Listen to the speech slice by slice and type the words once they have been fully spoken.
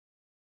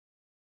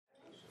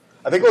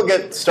I think we'll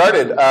get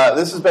started.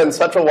 This has been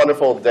such a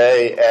wonderful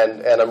day,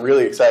 and I'm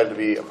really excited to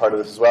be a part of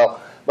this as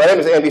well. My name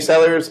is Andy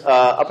Sellars.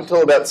 Up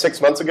until about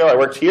 6 months ago, I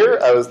worked here.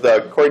 I was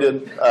the Corey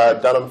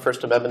Dunham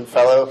First Amendment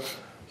Fellow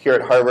here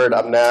at Harvard.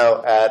 I'm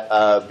now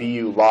at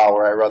BU Law,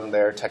 where I run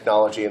their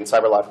technology and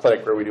cyber law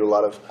clinic, where we do a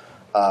lot of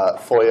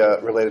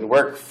FOIA-related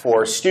work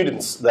for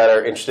students that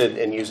are interested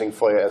in using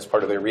FOIA as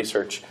part of their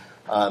research.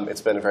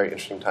 It's been a very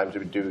interesting time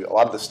to do a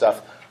lot of this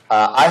stuff.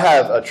 I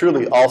have a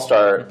truly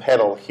all-star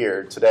panel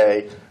here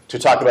today to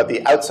talk about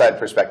the outside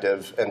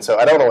perspective. And so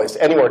I don't want to waste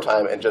any more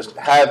time and just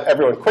have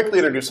everyone quickly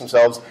introduce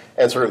themselves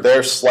and sort of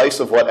their slice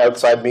of what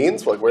outside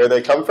means, like where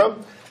they come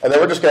from. And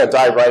then we're just going to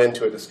dive right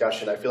into a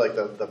discussion. I feel like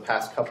the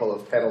past couple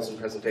of panels and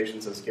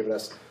presentations has given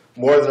us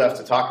more than enough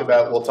to talk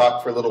about. We'll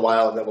talk for a little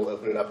while, and then we'll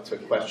open it up to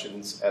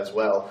questions as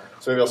well.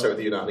 So maybe I'll start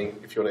with you, Nani,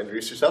 if you want to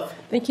introduce yourself.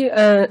 Thank you.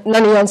 Nani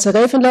Jansen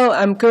Reventlow.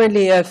 I'm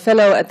currently a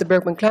fellow at the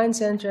Berkman Klein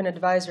Center and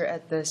advisor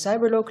at the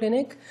Cyber Law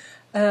Clinic.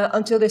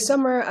 Until this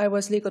summer, I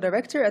was legal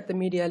director at the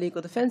Media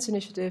Legal Defense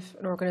Initiative,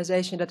 an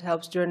organization that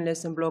helps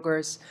journalists and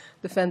bloggers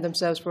defend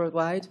themselves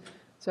worldwide.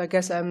 So I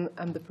guess I'm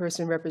the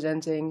person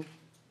representing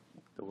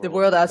the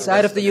world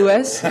outside of the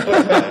US.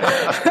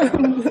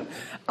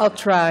 I'll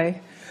try.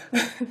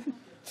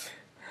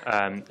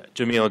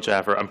 Jameel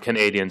Jaffer. I'm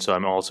Canadian, so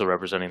I'm also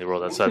representing the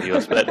world outside the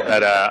U.S. But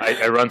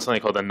I run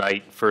something called the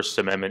Knight First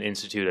Amendment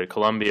Institute at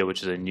Columbia,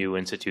 which is a new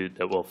institute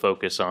that will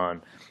focus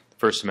on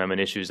First Amendment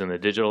issues in the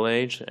digital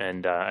age.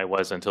 And I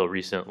was, until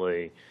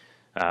recently,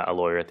 a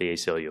lawyer at the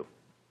ACLU.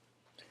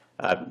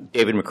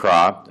 David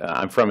McCraw.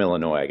 I'm from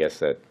Illinois. I guess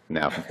that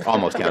now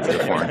almost counts as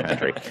a foreign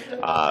country.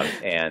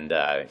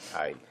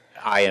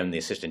 I am the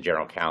assistant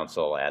general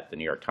counsel at the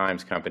New York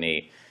Times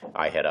Company.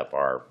 I head up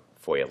our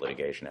FOIA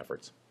litigation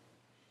efforts.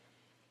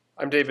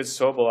 I'm David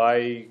Sobel.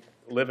 I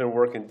live and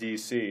work in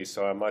D.C.,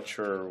 so I'm not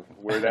sure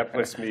where that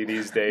puts me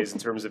these days in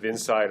terms of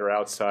inside or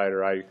outside,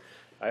 or I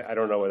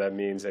don't know what that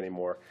means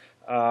anymore.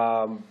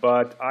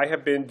 But I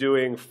have been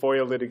doing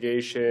FOIA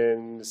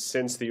litigation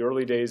since the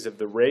early days of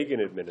the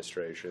Reagan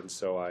administration,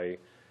 so I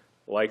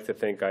like to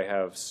think I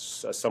have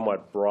a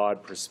somewhat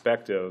broad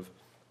perspective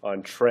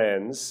on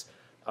trends.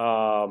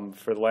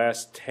 For the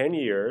last 10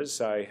 years,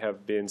 I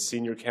have been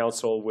senior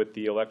counsel with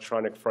the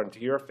Electronic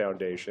Frontier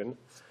Foundation,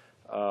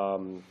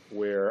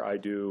 where I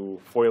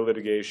do FOIA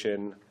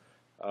litigation.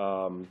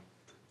 And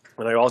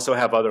I also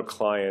have other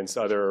clients,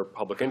 other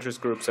public interest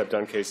groups. I've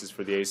done cases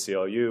for the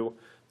ACLU,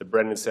 the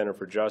Brennan Center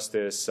for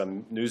Justice,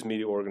 some news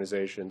media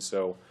organizations.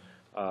 So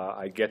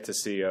I get to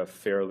see a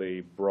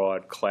fairly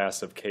broad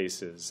class of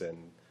cases.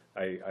 And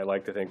I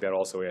like to think that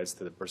also adds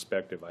to the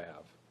perspective I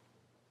have.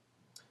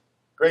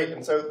 Great.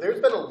 And so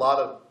there's been a lot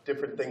of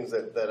different things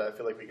that I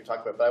feel like we can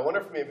talk about. But I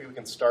wonder if maybe we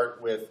can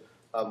start with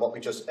what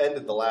we just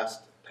ended the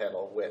last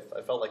panel with.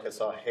 I felt like I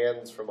saw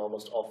hands from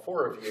almost all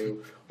four of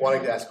you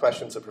wanting to ask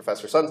questions of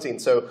Professor Sunstein.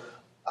 So,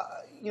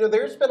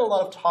 there's been a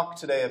lot of talk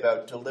today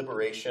about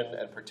deliberation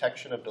and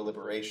protection of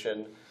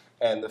deliberation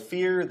and the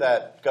fear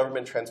that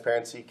government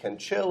transparency can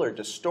chill or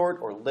distort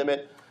or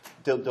limit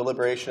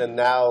deliberation. And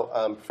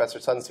now Professor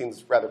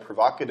Sunstein's rather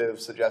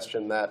provocative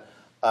suggestion that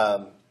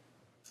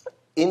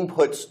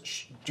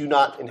inputs do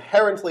not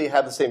inherently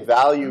have the same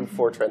value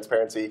for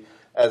transparency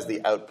as the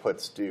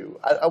outputs do.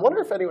 I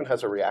wonder if anyone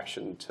has a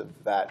reaction to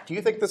that. Do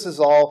you think this is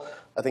all,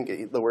 I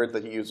think the word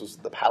that he used was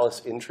the palace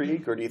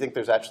intrigue, or do you think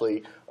there's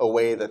actually a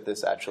way that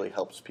this actually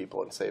helps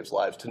people and saves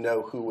lives to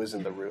know who is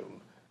in the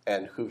room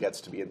and who gets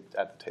to be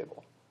at the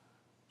table?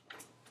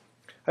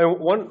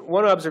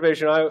 One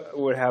observation I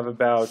would have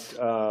about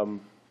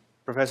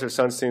Professor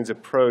Sunstein's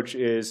approach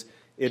is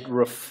it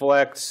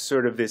reflects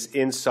sort of this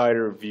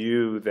insider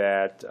view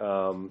that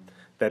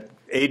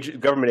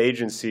government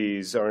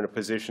agencies are in a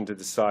position to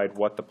decide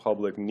what the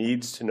public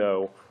needs to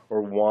know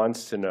or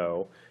wants to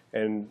know.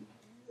 And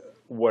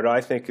what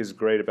I think is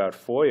great about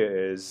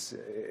FOIA is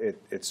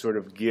it sort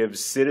of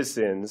gives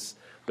citizens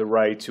the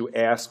right to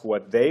ask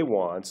what they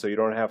want, so you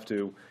don't have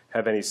to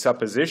have any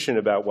supposition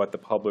about what the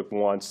public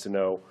wants to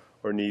know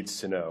or needs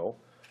to know.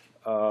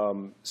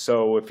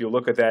 So if you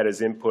look at that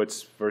as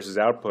inputs versus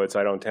outputs,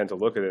 I don't tend to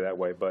look at it that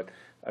way, but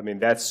I mean,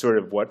 that's sort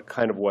of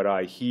what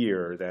I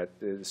hear, that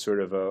is sort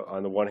of,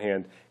 on the one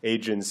hand,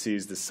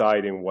 agencies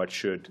deciding what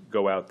should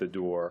go out the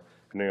door,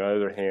 and on the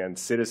other hand,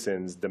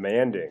 citizens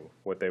demanding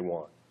what they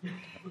want.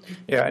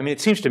 Yeah, I mean,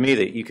 it seems to me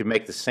that you could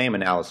make the same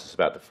analysis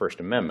about the First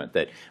Amendment,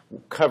 that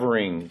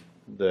covering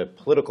the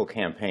political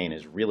campaign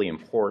is really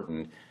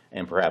important,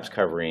 and perhaps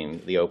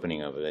covering the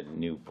opening of a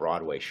new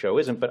Broadway show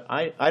isn't. But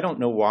I don't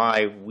know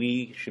why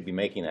we should be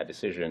making that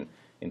decision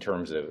in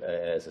terms of,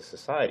 as a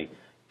society.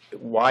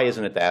 Why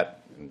isn't it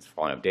that, and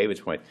following up David's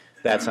point,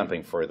 that's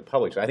something for the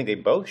public? So I think they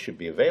both should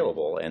be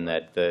available, and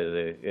that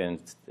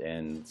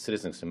and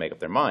citizens can make up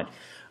their mind.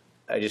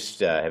 I just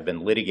have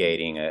been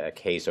litigating a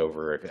case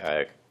over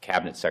a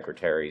cabinet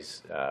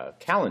secretary's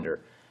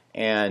calendar,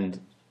 and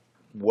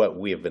what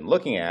we have been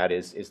looking at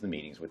is the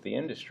meetings with the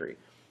industry.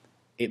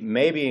 It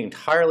may be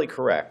entirely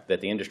correct that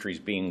the industry is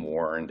being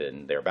warned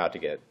and they're about to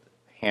get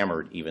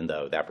hammered, even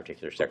though that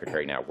particular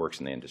secretary now works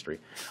in the industry.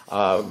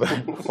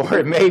 Or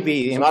it may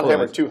be not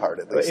hammered too hard,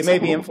 at least. It may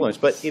be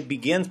influenced, but it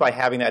begins by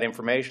having that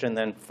information and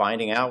then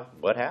finding out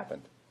what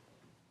happened.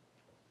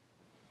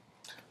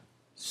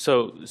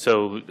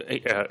 So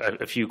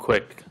a few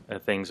quick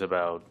things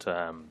about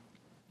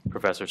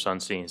Professor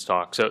Sunstein's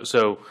talk.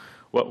 So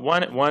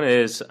one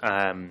is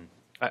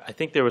I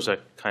think there was a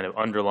kind of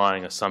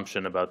underlying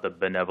assumption about the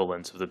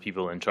benevolence of the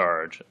people in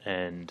charge,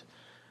 and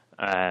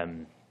I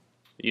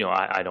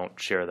don't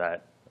share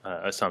that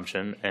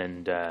assumption,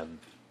 and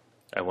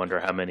I wonder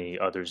how many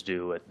others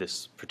do at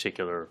this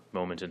particular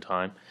moment in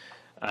time.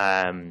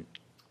 I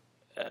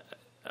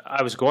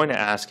was going to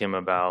ask him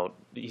about,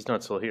 he's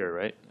not still here,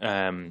 right?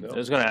 No. I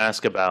was going to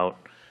ask about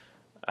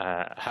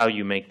how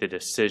you make the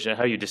decision,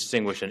 how you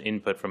distinguish an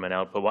input from an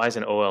output. Why is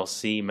an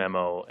OLC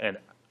memo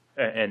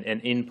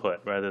an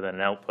input rather than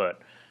an output?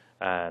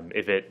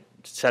 If it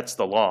sets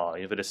the law,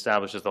 if it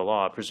establishes the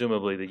law,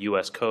 presumably the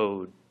U.S.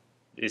 code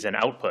is an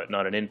output,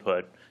 not an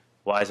input.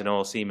 Why is an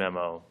OLC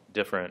memo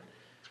different?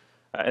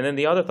 And then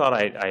the other thought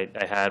I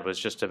had was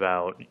just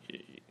about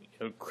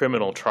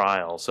criminal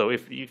trial. So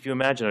if you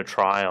imagine a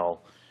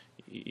trial,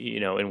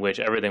 in which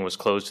everything was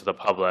closed to the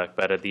public,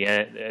 but at the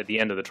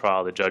end of the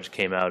trial, the judge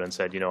came out and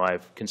said,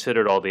 I've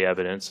considered all the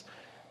evidence,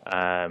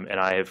 and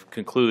I have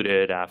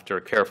concluded after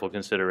careful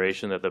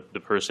consideration that the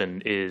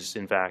person is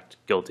in fact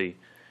guilty,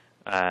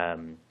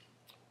 and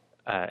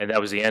that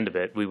was the end of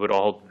it. We would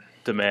all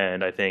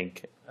demand, I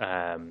think,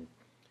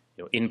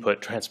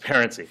 input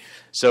transparency.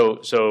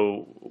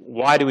 So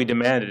why do we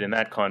demand it in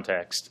that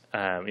context?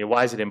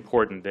 Why is it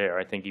important there?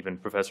 I think even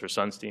Professor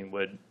Sunstein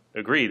would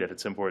agree that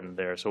it's important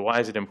there. So why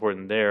is it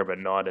important there but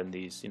not in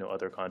these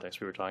other contexts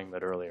we were talking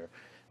about earlier?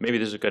 Maybe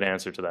there's a good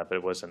answer to that, but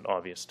it wasn't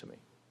obvious to me.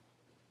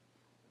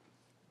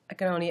 I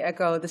can only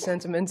echo the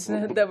sentiments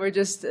that were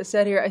just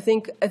said here. I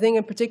think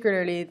in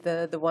particularly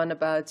the one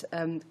about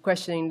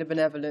questioning the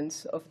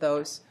benevolence of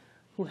those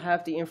who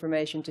have the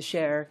information to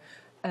share.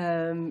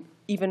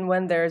 Even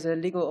when there's a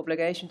legal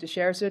obligation to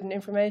share certain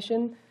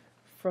information,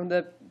 from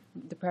the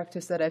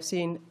practice that I've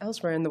seen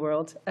elsewhere in the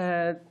world,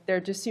 there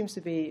just seems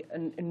to be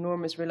an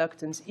enormous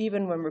reluctance,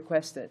 even when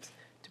requested,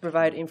 to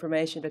provide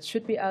information that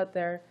should be out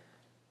there,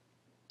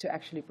 to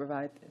actually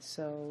provide this.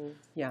 So,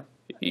 yeah.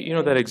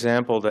 That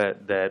example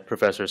that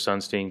Professor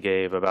Sunstein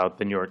gave about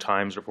the New York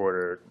Times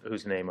reporter,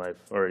 whose name I've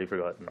already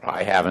forgotten.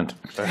 I haven't.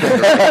 That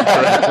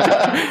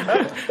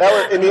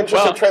was, in the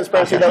interest of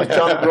transparency, that was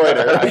John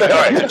Broider. All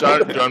right,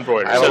 John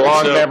Broider. I have a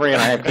long memory,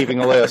 and I am keeping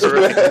a list.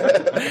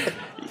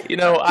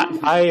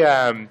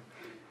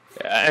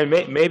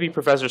 Maybe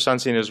Professor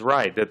Sunstein is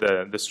right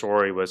that the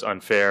story was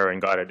unfair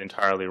and got it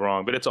entirely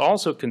wrong. But it's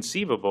also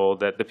conceivable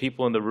that the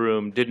people in the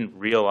room didn't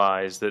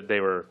realize that they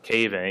were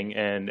caving,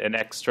 and an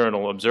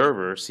external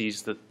observer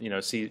sees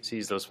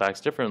those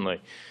facts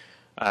differently.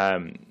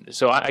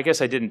 So I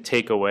guess I didn't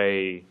take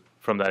away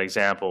from that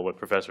example what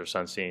Professor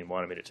Sunstein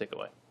wanted me to take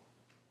away.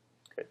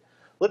 Okay.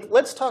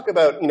 Let's talk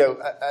about,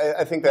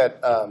 I think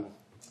that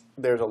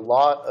there's a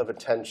lot of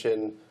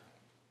attention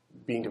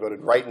being devoted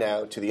right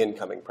now to the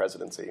incoming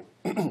presidency.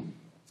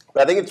 But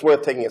I think it's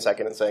worth taking a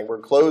second and saying we're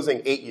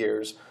closing 8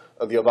 years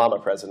of the Obama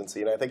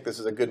presidency, and I think this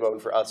is a good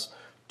moment for us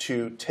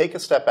to take a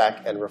step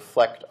back and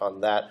reflect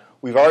on that.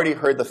 We've already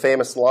heard the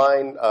famous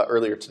line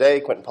earlier today.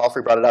 Quentin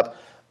Palfrey brought it up.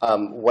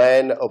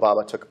 When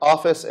Obama took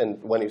office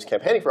and when he was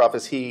campaigning for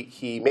office,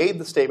 he made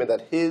the statement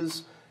that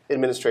his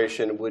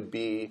administration would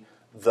be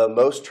the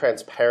most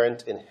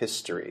transparent in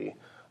history.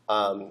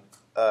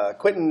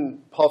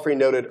 Quentin Palfrey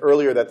noted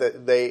earlier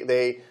that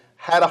they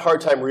had a hard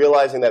time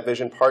realizing that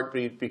vision,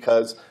 partly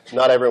because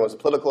not everyone was a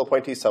political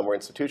appointee, some were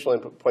institutional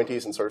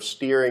appointees, and sort of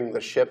steering the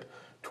ship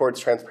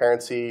towards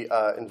transparency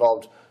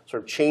involved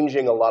sort of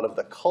changing a lot of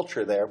the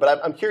culture there.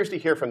 But I'm curious to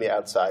hear from the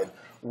outside.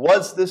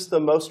 Was this the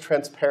most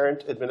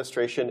transparent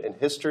administration in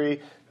history?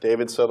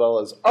 David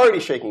Sobel is already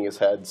shaking his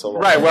head. So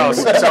right. Well,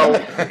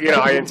 so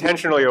I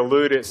intentionally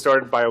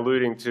started by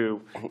alluding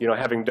to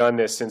having done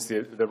this since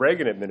the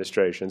Reagan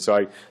administration. So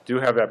I do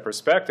have that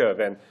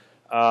perspective, and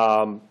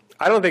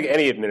I don't think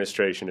any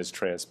administration is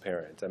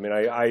transparent. I mean,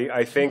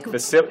 I think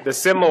the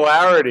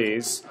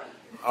similarities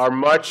are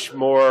much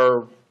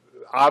more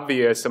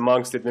obvious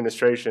amongst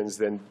administrations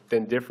than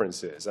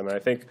differences. I mean, I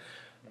think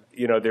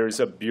there's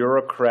a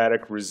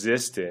bureaucratic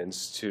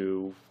resistance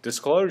to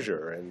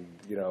disclosure, and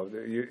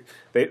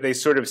they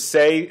sort of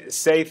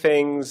say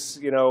things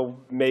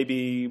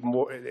maybe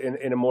more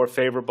in a more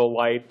favorable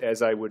light,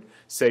 as I would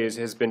say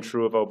has been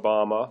true of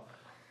Obama.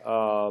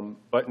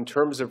 But in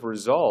terms of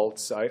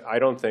results, I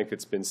don't think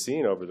it's been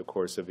seen over the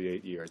course of the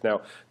 8 years.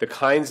 Now, the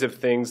kinds of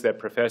things that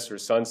Professor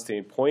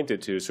Sunstein pointed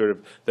to, sort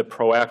of the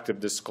proactive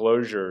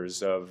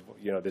disclosures of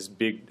this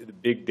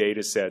big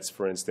data sets,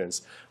 for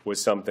instance, was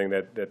something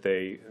that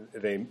they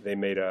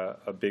made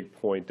a big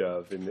point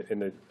of in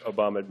the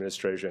Obama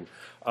administration.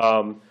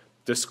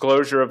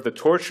 Disclosure of the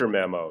torture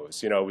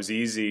memos. It was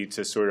easy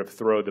to sort of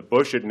throw the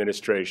Bush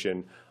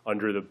administration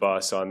under the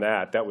bus on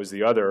that. That was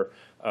the other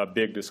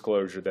big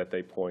disclosure that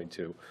they point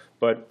to.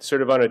 but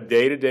sort of on a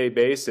day-to-day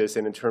basis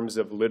and in terms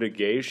of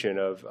litigation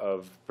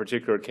of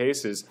particular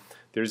cases,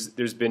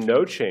 there's been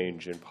no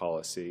change in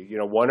policy. You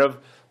know,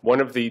 one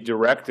of the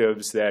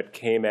directives that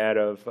came out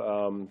of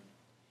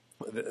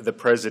the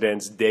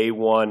President's Day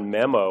 1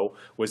 memo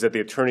was that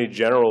the Attorney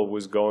General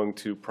was going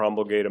to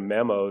promulgate a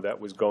memo that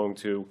was going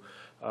to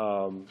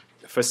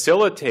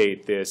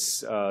facilitate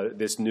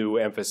this new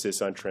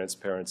emphasis on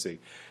transparency.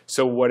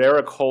 So what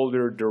Eric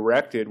Holder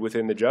directed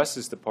within the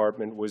Justice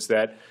Department was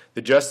that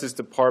the Justice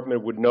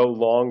Department would no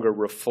longer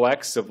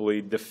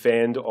reflexively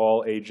defend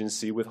all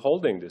agency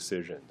withholding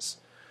decisions.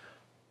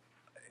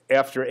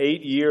 After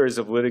 8 years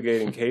of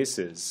litigating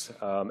cases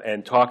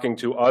and talking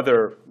to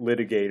other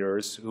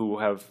litigators who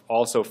have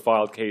also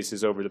filed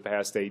cases over the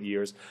past 8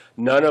 years,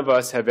 none of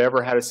us have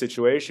ever had a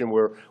situation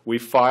where we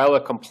file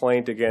a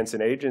complaint against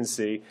an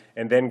agency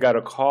and then got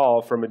a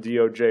call from a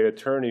DOJ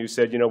attorney who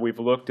said, you know, we've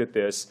looked at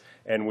this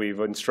and we've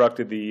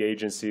instructed the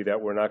agency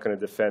that we're not going to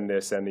defend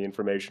this and the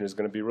information is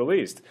going to be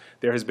released.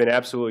 There has been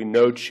absolutely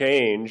no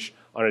change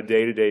on a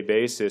day-to-day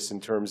basis in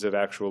terms of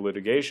actual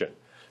litigation.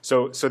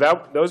 So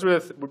those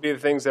would be the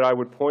things that I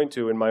would point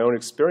to in my own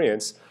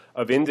experience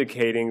of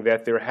indicating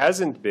that there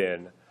hasn't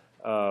been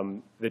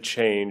the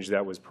change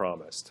that was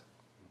promised.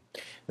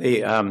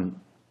 Unless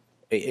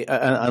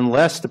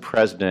the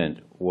President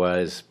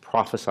was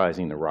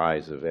prophesizing the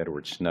rise of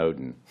Edward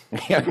Snowden,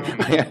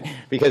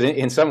 because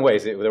in some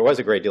ways there was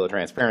a great deal of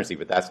transparency,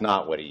 but that's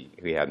not what he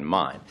had in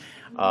mind.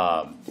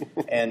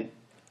 And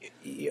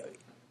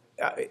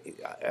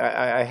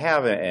I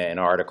have an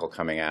article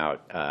coming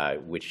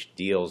out which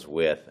deals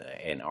with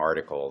an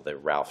article that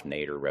Ralph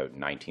Nader wrote in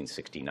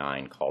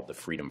 1969 called the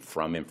Freedom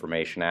from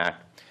Information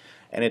Act.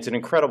 And it's an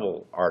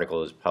incredible article.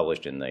 It was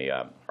published in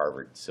the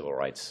Harvard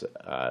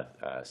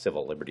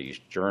Civil Liberties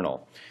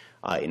Journal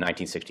in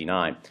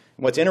 1969.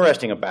 What's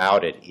interesting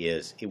about it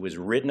is it was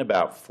written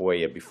about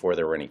FOIA before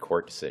there were any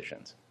court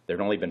decisions. There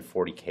had only been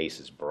 40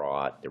 cases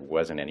brought. There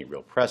wasn't any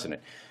real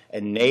precedent.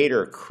 And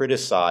Nader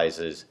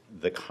criticizes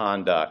the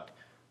conduct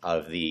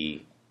of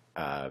the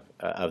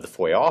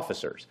FOIA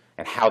officers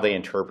and how they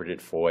interpreted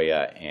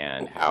FOIA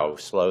and how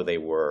slow they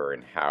were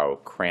and how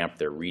cramped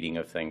their reading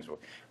of things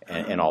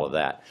and all of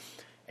that.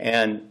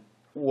 And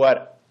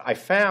what I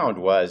found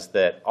was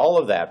that all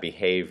of that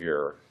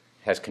behavior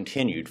has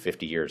continued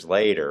 50 years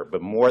later,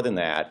 but more than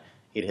that,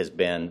 it has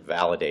been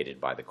validated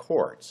by the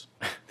courts.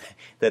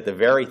 That the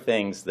very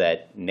things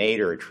that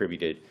Nader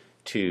attributed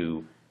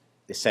to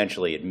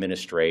essentially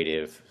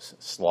administrative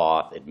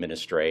sloth,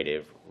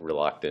 administrative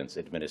reluctance,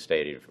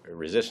 administrative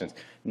resistance,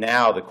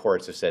 now the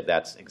courts have said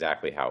that's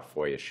exactly how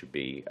FOIA should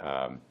be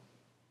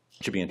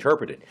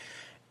interpreted.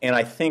 And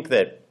I think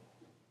that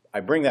I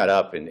bring that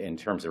up in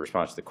terms of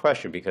response to the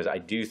question because I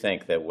do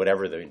think that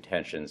whatever the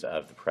intentions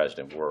of the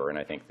President were, and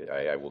I think that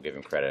I will give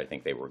him credit, I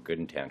think they were good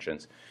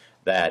intentions,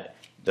 that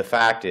the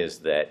fact is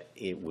that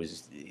it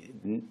was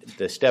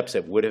the steps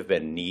that would have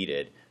been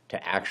needed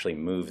to actually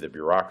move the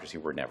bureaucracy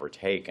were never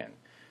taken.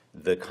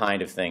 The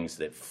kind of things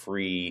that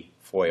free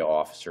FOIA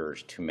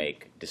officers to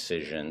make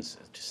decisions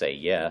to say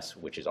yes,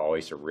 which is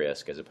always a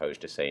risk, as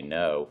opposed to say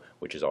no,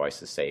 which is always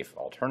the safe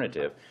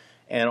alternative,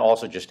 and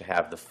also just to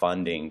have the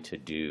funding to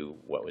do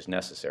what was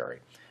necessary.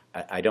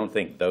 I don't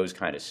think those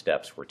kind of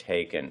steps were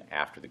taken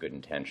after the good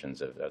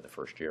intentions of the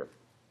first year.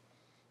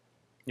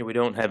 Yeah, we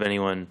don't have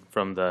anyone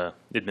from the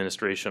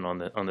administration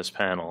on this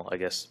panel. I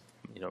guess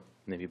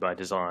maybe by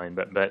design,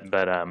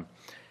 but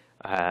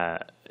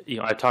I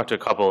talked to a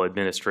couple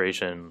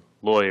administration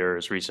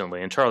lawyers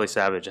recently, and Charlie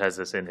Savage has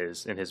this in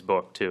his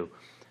book too.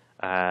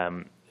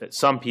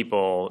 Some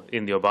people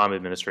in the Obama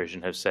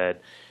administration have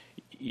said,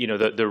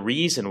 the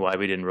reason why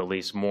we didn't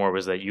release more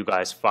was that you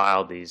guys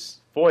filed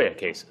these FOIA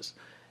cases,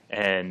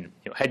 and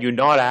had you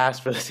not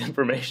asked for this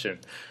information,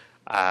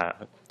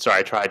 sorry,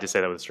 I tried to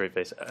say that with a straight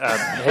face.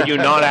 Had you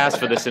not asked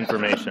for this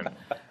information,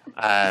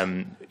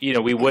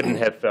 we wouldn't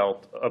have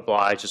felt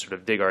obliged to sort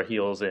of dig our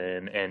heels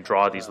in and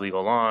draw these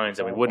legal lines,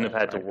 and we wouldn't have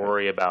had to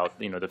worry about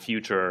the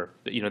future,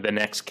 the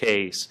next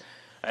case,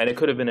 and it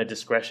could have been a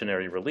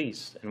discretionary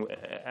release.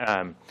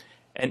 And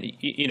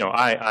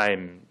I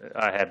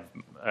have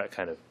a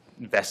kind of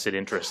vested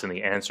interest in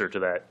the answer to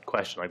that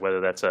question, like whether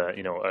that's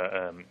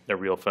a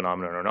real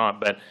phenomenon or not.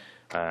 But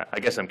I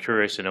guess I'm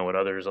curious to know what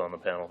others on the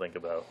panel think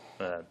about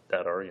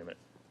that argument.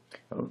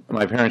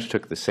 My parents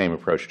took the same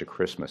approach to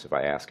Christmas. If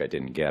I ask, I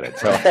didn't get it.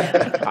 So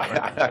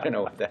I don't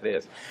know what that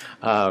is.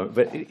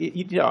 But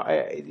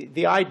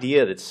the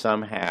idea that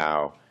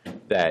somehow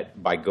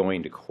that by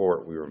going to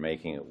court we were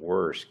making it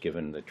worse,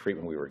 given the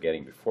treatment we were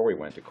getting before we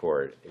went to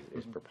court,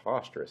 is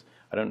preposterous.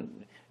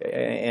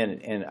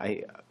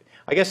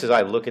 I guess as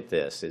I look at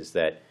this, is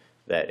that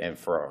and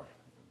for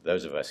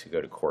those of us who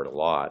go to court a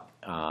lot,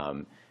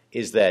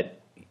 is that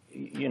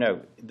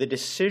the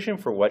decision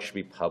for what should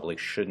be public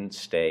shouldn't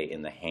stay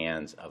in the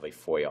hands of a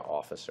FOIA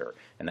officer,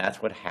 and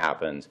that's what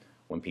happens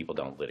when people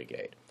don't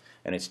litigate.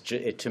 And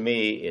to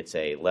me, it's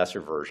a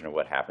lesser version of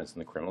what happens in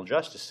the criminal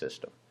justice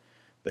system.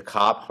 The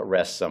cop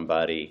arrests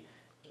somebody,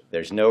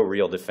 There's no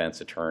real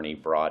defense attorney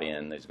brought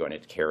in that's going to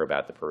care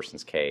about the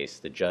person's case.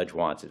 The judge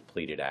wants it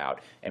pleaded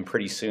out, and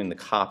pretty soon the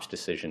cop's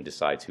decision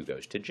decides who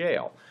goes to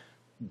jail.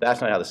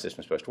 That's not how the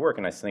system's supposed to work,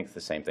 and I think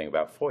the same thing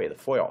about FOIA. The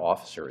FOIA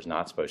officer is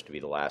not supposed to be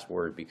the last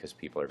word because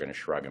people are going to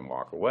shrug and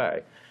walk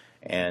away.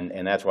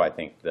 And that's why I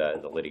think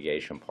the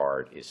litigation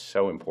part is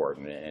so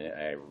important, and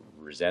I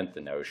resent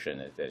the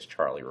notion, as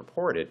Charlie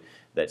reported,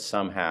 that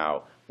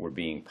somehow we're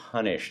being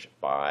punished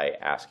by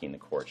asking the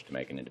courts to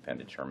make an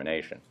independent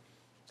determination.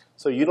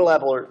 So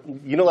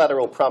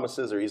unilateral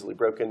promises are easily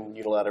broken.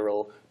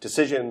 Unilateral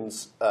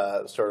decisions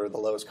sort of the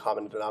lowest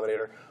common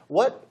denominator.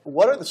 What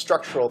are the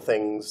structural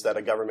things that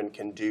a government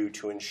can do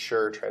to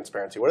ensure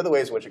transparency? What are the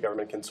ways in which a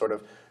government can sort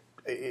of,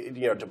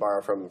 to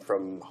borrow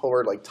from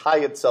Homer, like tie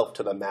itself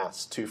to the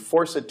mass, to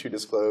force it to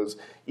disclose,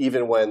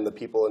 even when the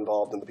people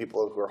involved and the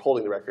people who are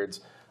holding the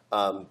records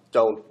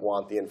don't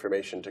want the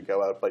information to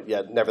go out, but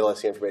yet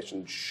nevertheless the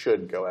information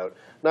should go out.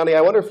 Nani,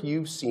 I wonder if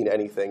you've seen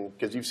anything,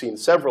 because you've seen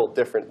several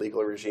different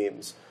legal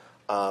regimes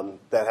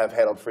that have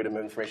handled freedom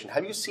of information.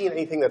 Have you seen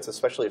anything that's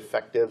especially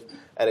effective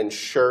at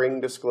ensuring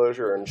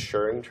disclosure or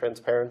ensuring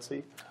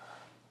transparency?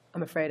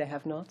 I'm afraid I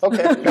have not.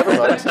 Okay, never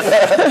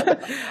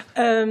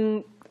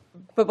mind.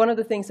 But one of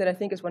the things that I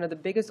think is one of the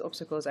biggest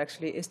obstacles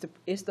actually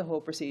is the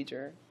whole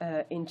procedure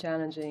in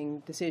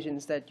challenging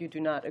decisions that you do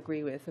not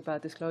agree with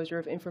about disclosure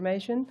of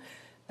information.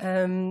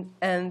 And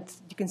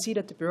you can see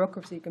that the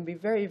bureaucracy can be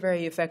very,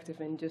 very effective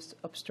in just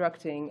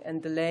obstructing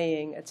and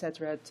delaying,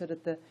 etc., so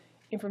that the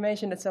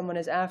information that someone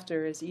is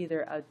after is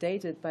either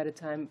outdated by the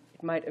time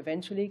it might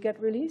eventually get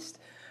released,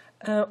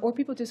 or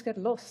people just get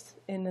lost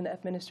in an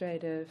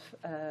administrative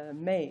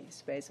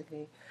maze,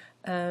 basically.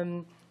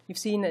 You've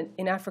seen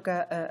in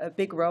Africa a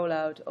big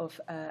rollout of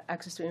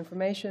access to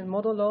information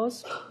model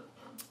laws,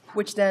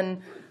 which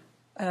then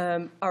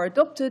are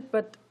adopted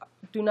but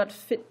do not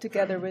fit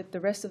together with the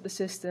rest of the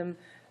system,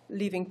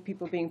 leaving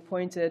people being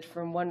pointed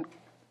from one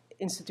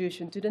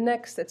institution to the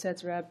next,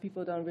 etc.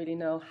 People don't really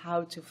know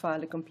how to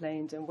file a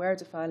complaint and where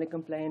to file a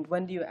complaint.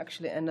 When do you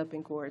actually end up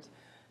in court?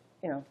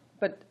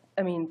 But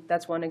I mean,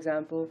 that's one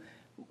example.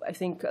 I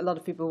think a lot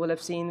of people will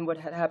have seen what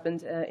had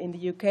happened in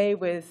the UK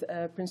with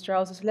Prince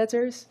Charles's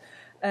letters.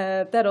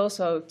 That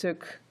also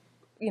took,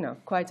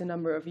 quite a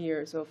number of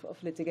years of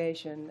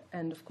litigation,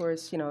 and of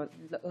course,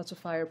 lots of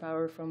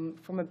firepower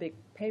from a big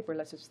paper,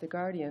 such as The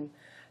Guardian,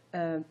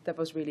 that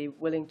was really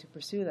willing to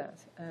pursue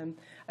that.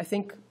 I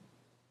think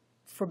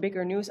for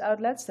bigger news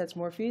outlets, that's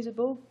more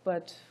feasible,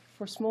 but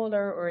for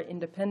smaller or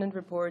independent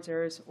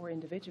reporters or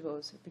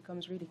individuals, it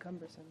becomes really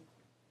cumbersome.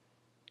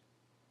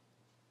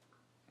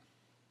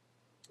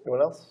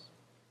 Anyone else?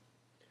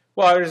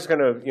 Well, I was just going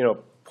to,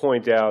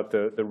 point out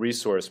the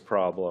resource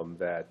problem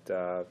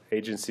that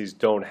agencies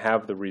don't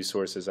have the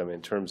resources. I mean,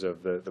 in terms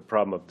of the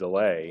problem of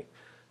delay,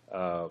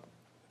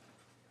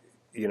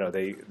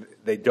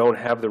 they don't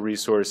have the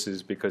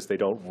resources because they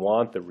don't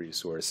want the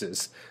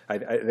resources.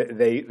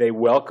 They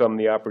welcome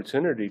the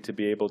opportunity to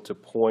be able to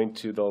point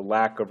to the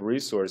lack of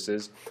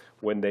resources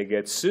when they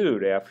get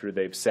sued after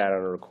they've sat on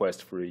a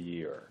request for a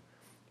year.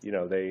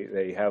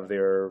 They have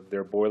their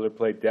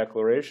boilerplate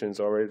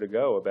declarations all ready to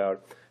go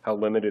about how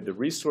limited the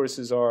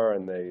resources are,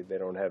 and they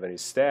don't have any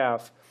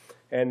staff.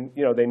 And,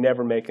 they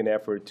never make an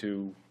effort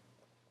to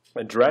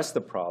address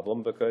the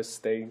problem because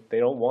they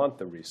don't want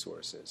the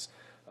resources.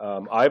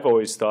 I've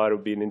always thought it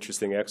would be an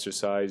interesting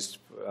exercise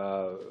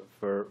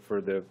for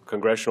the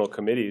congressional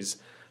committees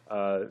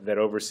that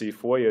oversee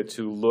FOIA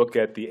to look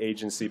at the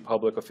agency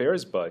public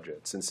affairs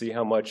budgets and see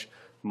how much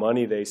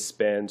money they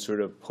spend sort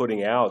of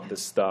putting out the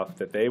stuff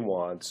that they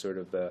want, sort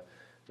of the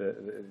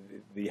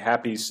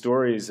happy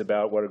stories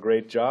about what a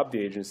great job the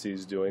agency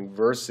is doing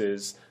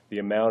versus the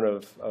amount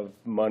of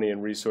money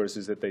and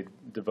resources that they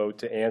devote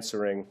to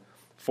answering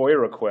FOIA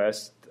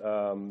requests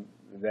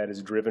that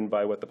is driven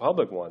by what the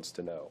public wants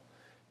to know.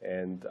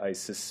 And I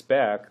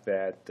suspect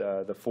that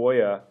the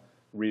FOIA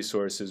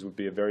resources would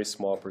be a very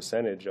small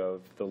percentage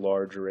of the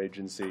larger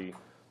agency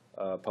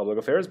public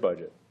affairs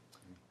budget.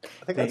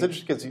 I think that's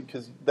interesting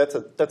because that's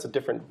a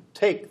different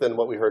take than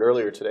what we heard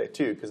earlier today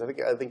too. Because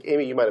I think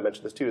Amy, you might have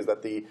mentioned this too, is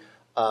that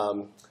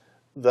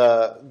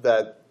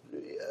that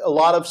a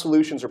lot of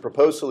solutions or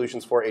proposed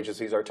solutions for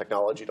agencies are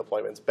technology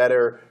deployments,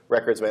 better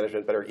records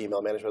management, better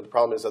email management. The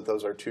problem is that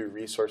those are too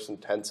resource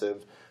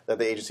intensive, that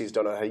the agencies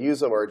don't know how to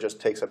use them, or it just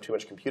takes up too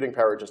much computing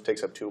power, it just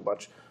takes up too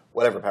much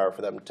whatever power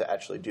for them to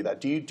actually do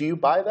that. Do you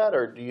buy that,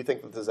 or do you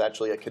think that this is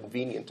actually a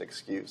convenient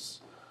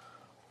excuse?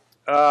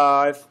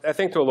 I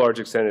think to a large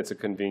extent it's a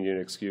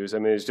convenient excuse. I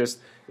mean, it's just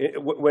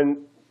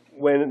when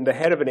the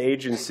head of an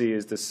agency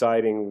is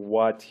deciding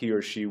what he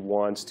or she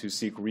wants to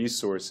seek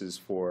resources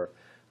for,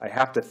 I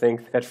have to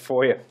think that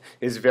FOIA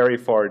is very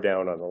far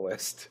down on the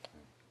list.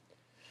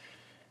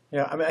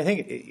 Yeah, I mean, I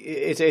think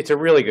it's a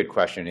really good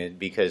question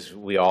because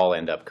we all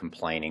end up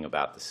complaining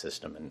about the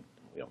system and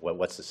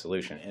what's the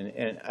solution.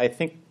 And I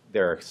think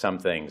there are some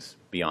things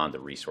beyond the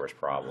resource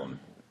problem,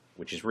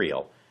 which is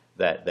real,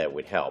 that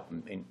would help.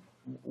 I mean,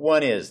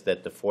 one is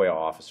that the FOIA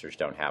officers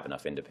don't have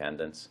enough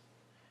independence.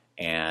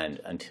 And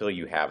until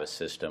you have a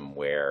system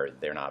where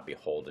they're not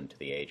beholden to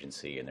the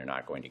agency and they're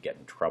not going to get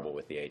in trouble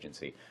with the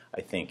agency,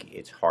 I think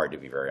it's hard to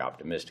be very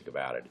optimistic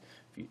about it.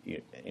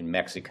 In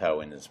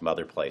Mexico and in some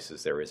other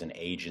places, there is an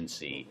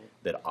agency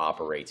that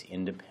operates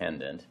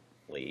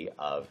independently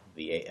of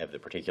the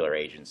particular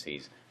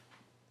agencies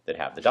that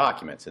have the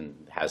documents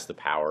and has the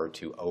power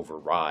to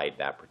override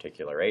that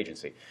particular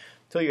agency.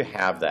 Until you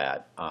have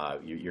that,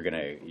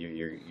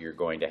 you're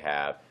going to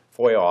have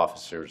FOIA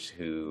officers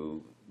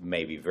who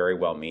may be very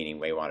well-meaning,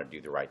 may want to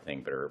do the right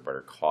thing, but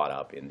are caught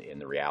up in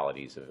the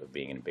realities of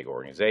being in big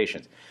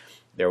organizations.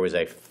 There was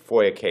a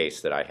FOIA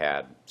case that I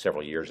had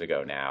several years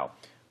ago now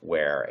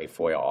where a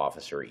FOIA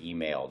officer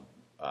emailed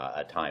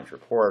a Times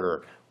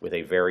reporter with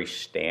a very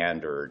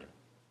standard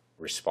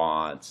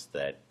response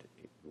that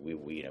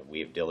we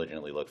have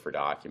diligently looked for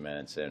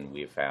documents and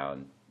we have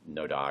found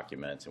no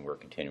documents, and we're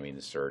continuing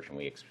the search, and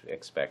we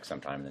expect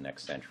sometime in the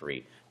next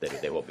century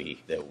that it will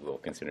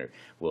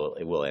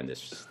end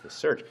this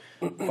search.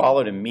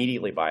 Followed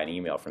immediately by an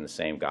email from the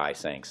same guy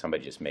saying,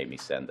 somebody just made me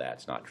send that,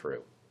 it's not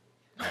true.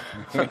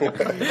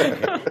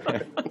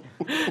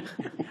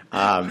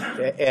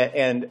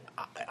 And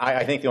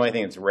I think the only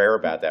thing that's rare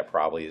about that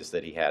probably is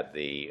that he had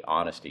the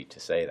honesty to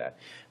say that.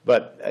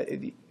 But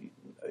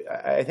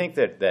I think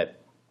that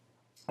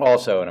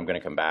also, and I'm going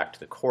to come back to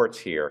the courts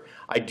here,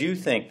 I do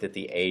think that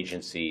the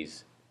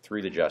agencies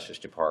through the Justice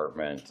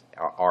Department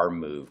are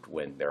moved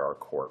when there are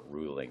court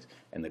rulings,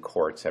 and the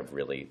courts have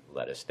really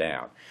let us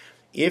down.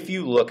 If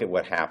you look at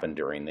what happened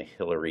during the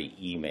Hillary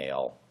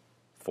email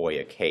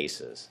FOIA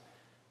cases,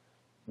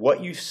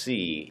 what you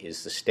see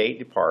is the State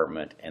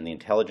Department and the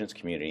intelligence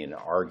community in an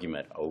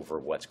argument over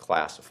what's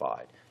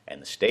classified.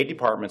 And the State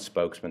Department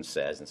spokesman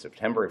says in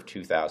September of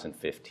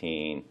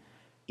 2015,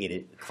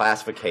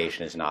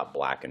 classification is not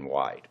black and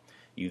white.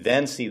 You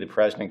then see the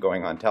president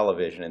going on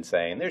television and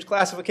saying, there's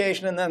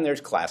classification and then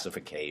there's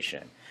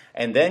classification.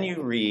 And then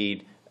you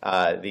read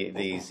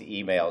these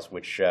emails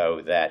which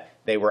show that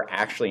they were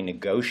actually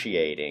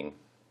negotiating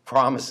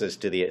promises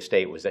to the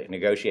state, was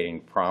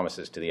negotiating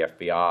promises to the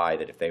FBI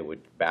that if they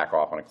would back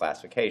off on a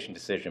classification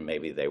decision,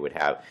 maybe they would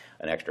have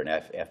an extra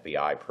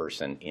FBI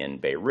person in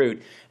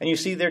Beirut. And you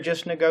see they're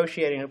just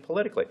negotiating it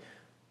politically.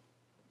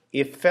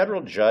 If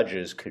federal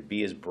judges could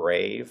be as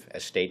brave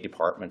as State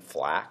Department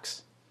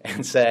flacks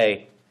and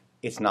say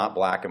it's not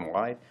black and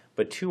white,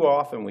 but too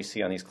often we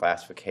see on these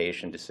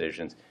classification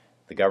decisions,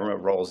 the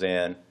government rolls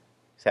in,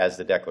 has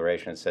the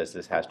declaration and says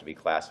this has to be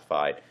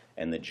classified,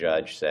 and the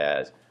judge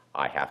says,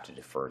 I have to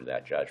defer to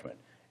that judgment.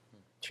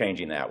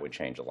 Changing that would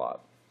change a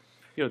lot.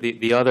 You know,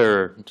 the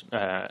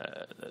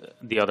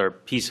other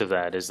piece of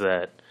that is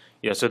that,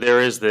 you know, so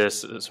there is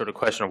this sort of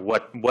question of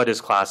what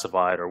is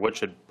classified or what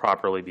should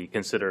properly be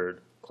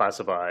considered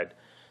classified.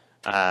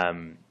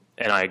 And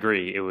I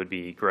agree, it would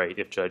be great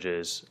if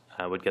judges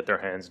would get their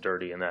hands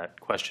dirty in that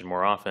question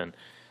more often.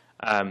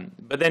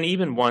 But then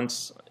even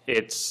once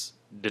it's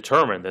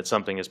determined that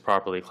something is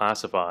properly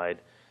classified,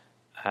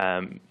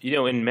 you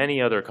know, in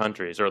many other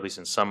countries, or at least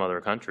in some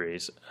other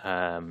countries,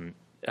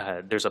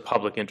 there's a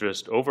public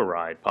interest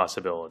override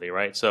possibility,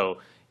 right? So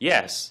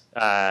yes,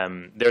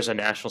 there's a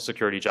national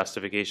security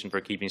justification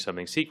for keeping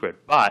something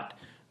secret, but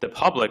the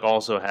public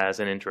also has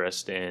an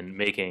interest in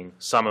making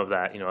some of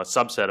that, you know, a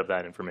subset of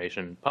that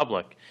information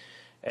public.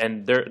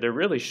 And there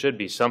really should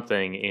be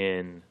something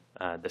in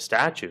the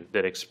statute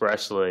that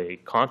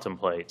expressly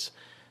contemplates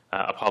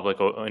a public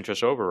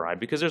interest override,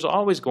 because there's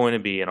always going to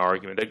be an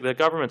argument. The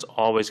government's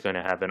always going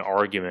to have an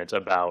argument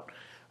about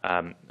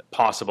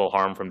possible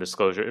harm from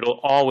disclosure.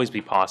 It'll always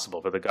be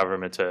possible for the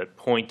government to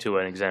point to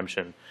an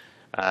exemption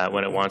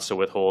when it wants to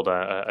withhold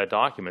a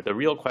document. The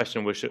real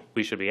question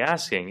we should be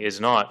asking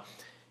is not,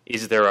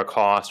 is there a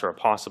cost or a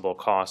possible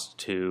cost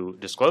to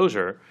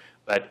disclosure,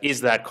 but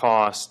is that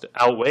cost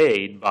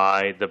outweighed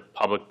by the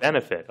public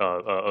benefit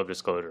of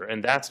disclosure?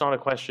 And that's not a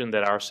question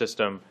that our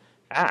system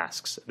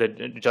asks. The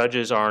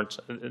judges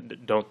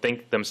don't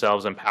think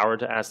themselves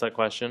empowered to ask that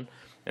question,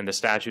 and the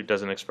statute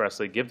doesn't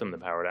expressly give them the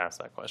power to ask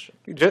that question.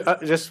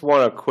 Just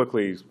want to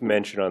quickly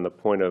mention on the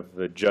point of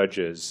the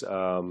judges.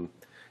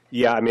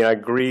 Yeah, I mean, I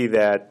agree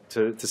that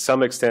to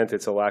some extent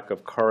it's a lack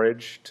of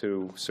courage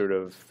to sort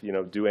of, you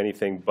know, do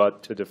anything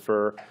but to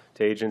defer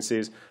to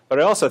agencies. But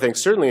I also think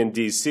certainly in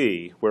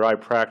D.C., where I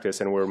practice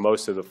and where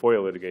most of the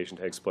FOIA litigation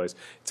takes place,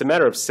 it's a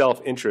matter of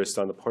self-interest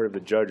on the part of the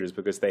judges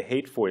because they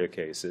hate FOIA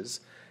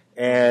cases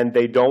and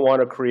they don't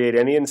want to create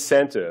any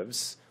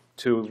incentives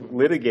to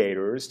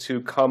litigators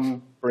to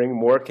come bring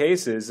more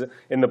cases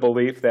in the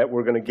belief that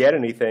we're going to get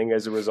anything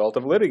as a result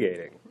of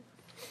litigating.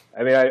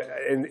 I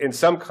mean, in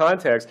some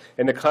context,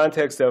 in the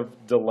context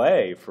of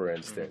delay, for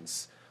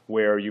instance,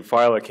 where you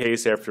file a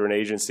case after an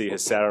agency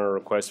has sat on a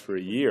request for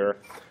a year,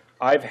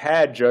 I've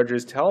had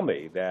judges tell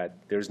me that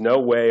there's no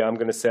way I'm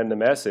going to send the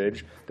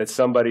message that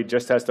somebody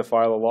just has to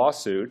file a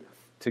lawsuit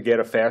to get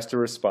a faster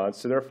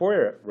response to their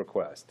FOIA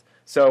request.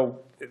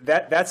 So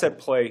that's at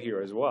play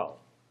here as well.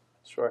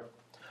 Sure.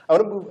 I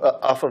want to move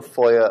off of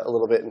FOIA a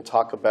little bit and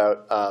talk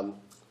about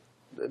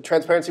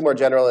transparency more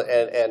general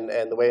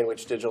and the way in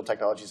which digital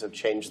technologies have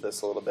changed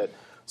this a little bit.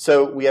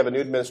 So we have a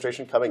new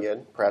administration coming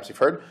in, perhaps you've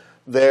heard.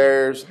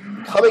 There's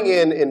coming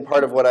in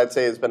part of what I'd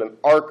say has been an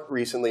arc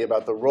recently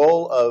about the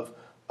role of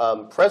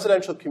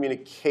presidential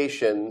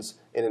communications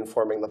in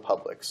informing the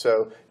public.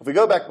 So if we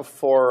go back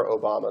before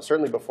Obama,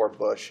 certainly before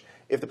Bush,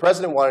 if the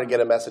president wanted to get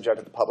a message out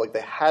to the public,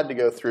 they had to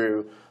go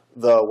through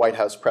the White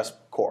House press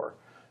corps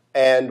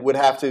and would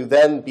have to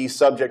then be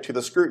subject to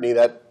the scrutiny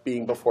that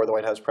being before the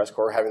White House press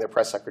corps, having their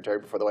press secretary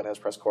before the White House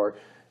press corps,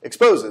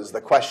 exposes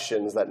the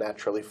questions that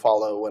naturally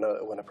follow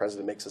when a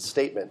president makes a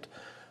statement.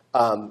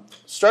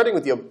 Starting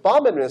with the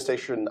Obama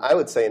administration, I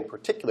would say in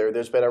particular,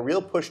 there's been a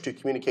real push to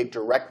communicate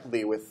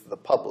directly with the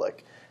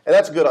public. And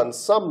that's good on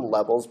some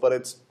levels, but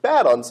it's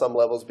bad on some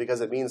levels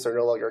because it means they're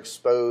no longer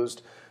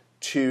exposed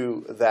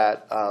to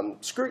that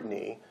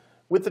scrutiny.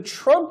 With the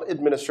Trump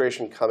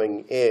administration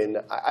coming in,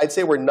 I'd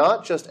say we're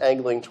not just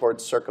angling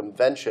towards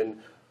circumvention,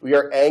 we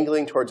are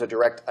angling towards a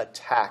direct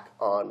attack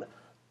on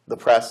the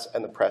press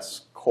and the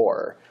press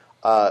corps.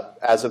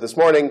 As of this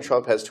morning,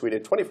 Trump has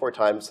tweeted 24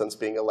 times since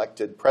being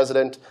elected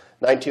president.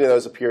 19 of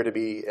those appear to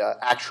be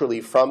actually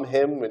from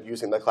him,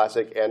 using the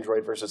classic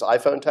Android versus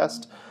iPhone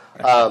test.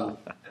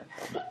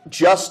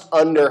 Just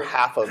under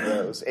half of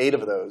those, 8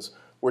 of those,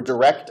 were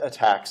direct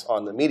attacks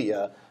on the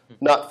media.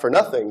 Not for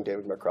nothing,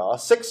 David McCraw.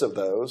 6 of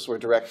those were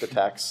direct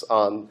attacks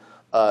on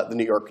the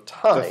New York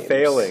Times. The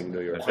failing New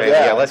York Times.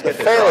 Yeah, let's get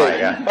this right.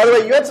 Yeah. By the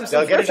way, you had some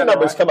subscription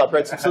numbers come up,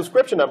 right? Some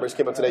subscription numbers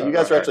came up today. You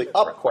guys are actually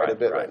up quite a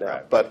bit right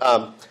now. But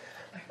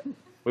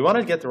we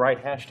wanted to get the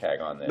right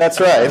hashtag on this. That's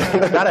right.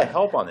 We've got to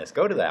help on this.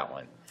 Go to that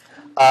one.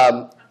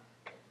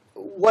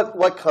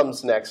 What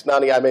comes next?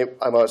 Nani, I want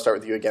to start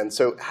with you again.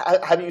 So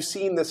have you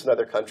seen this in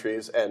other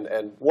countries,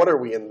 and what are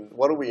we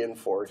in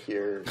for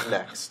here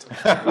next?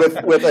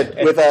 with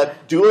a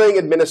dueling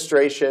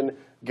administration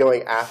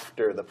going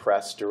after the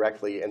press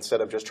directly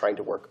instead of just trying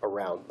to work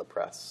around the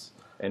press.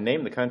 And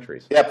name the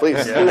countries. Yeah,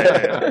 please.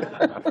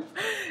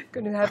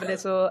 Going to have a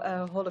little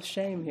hall of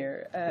shame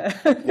here.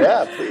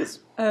 Yeah, please.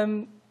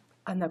 I'm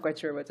not quite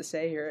sure what to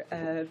say here.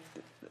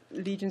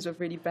 Legions of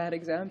really bad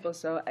examples.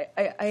 So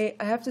I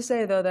have to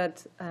say, though,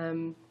 that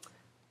I'm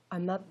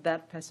not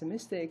that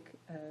pessimistic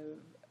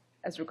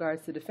as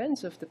regards the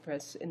defense of the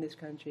press in this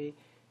country.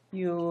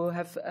 You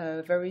have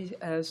a very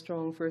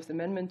strong First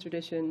Amendment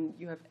tradition.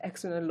 You have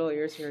excellent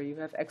lawyers here. You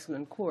have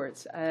excellent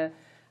courts. I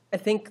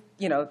think,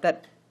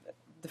 that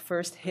the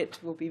first hit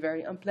will be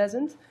very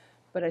unpleasant,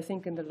 but I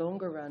think in the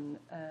longer run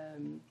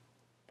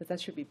that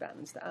should be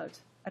balanced out.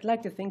 I'd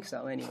like to think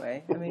so,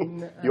 anyway. I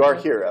mean, you are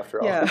here, after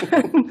all. Yeah,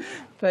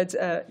 but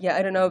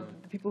I don't know.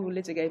 The people who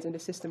litigate in the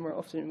system more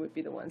often would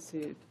be the ones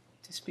to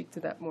speak to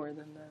that more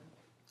than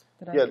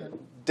I can.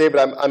 David,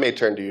 I may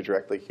turn to you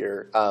directly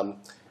here.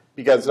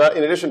 Because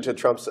in addition to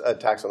Trump's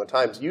attacks on the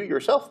Times, you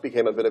yourself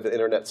became a bit of an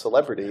internet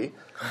celebrity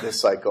this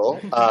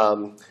cycle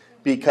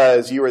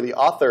because you were the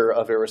author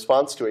of a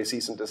response to a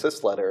cease and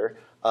desist letter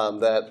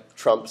that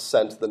Trump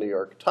sent the New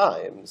York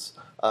Times.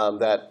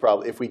 That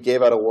probably, if we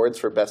gave out awards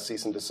for best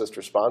cease and desist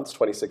response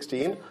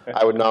 2016,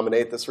 I would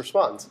nominate this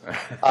response.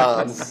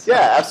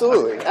 Yeah,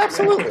 absolutely.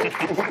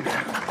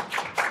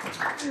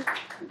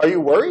 Are you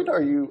worried?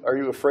 Are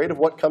you afraid of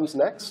what comes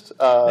next?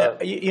 I'm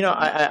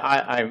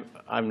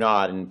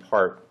not, in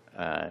part.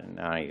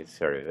 I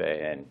sort of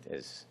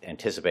is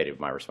anticipated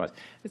my response,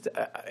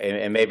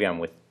 and maybe I'm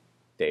with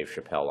Dave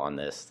Chappelle on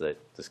this. That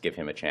just give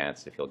him a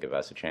chance if he'll give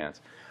us a chance.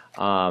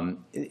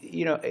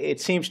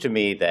 It seems to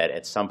me that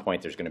at some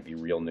point there's going to be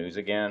real news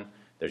again.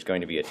 There's going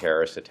to be a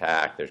terrorist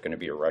attack. There's going to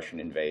be a Russian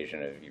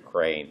invasion of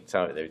Ukraine.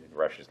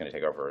 Russia's going to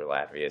take over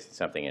Latvia.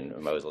 Something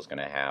in Mosul is going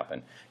to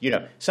happen.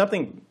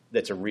 Something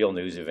that's a real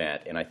news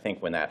event. And I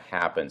think when that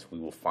happens, we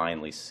will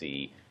finally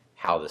see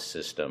how the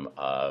system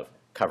of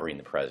covering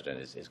the president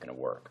is going to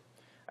work.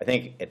 I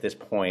think at this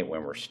point,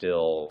 when we're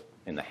still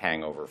in the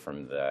hangover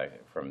from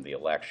the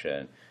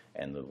election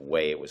and the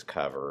way it was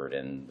covered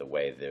and the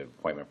way the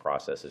appointment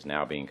process is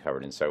now being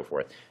covered and so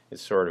forth,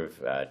 it's sort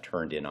of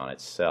turned in on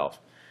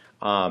itself.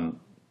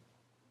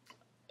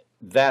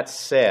 That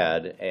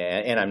said,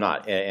 and I'm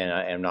not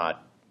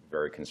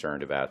very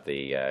concerned about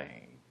there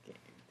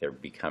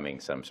becoming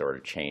some sort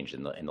of change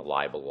in the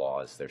libel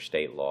laws. There's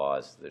state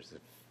laws. There's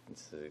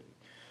the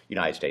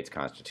United States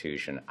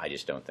Constitution. I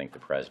just don't think the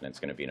president's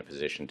going to be in a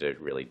position to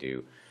really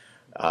do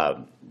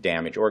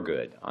damage or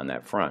good on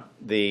that front.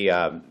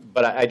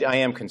 But I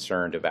am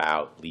concerned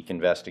about leak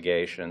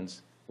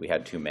investigations. We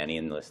had too many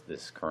in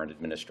this current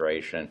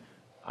administration.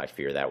 I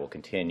fear that will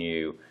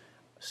continue.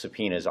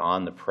 Subpoenas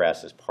on the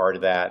press as part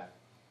of that.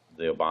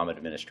 The Obama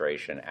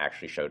administration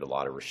actually showed a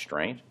lot of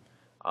restraint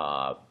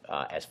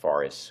as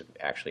far as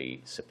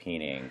actually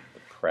subpoenaing the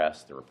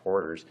press, the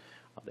reporters.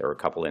 There were a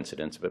couple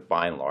incidents, but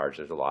by and large,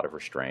 there's a lot of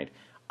restraint.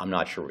 I'm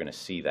not sure we're going to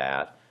see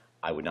that.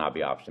 I would not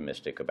be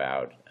optimistic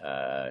about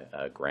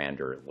a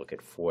grander look at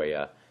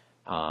FOIA.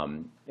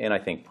 And I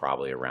think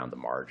probably around the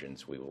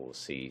margins we will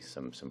see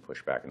some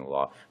pushback in the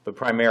law. But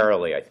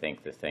primarily, I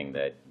think the thing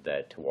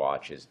that to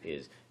watch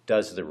is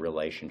does the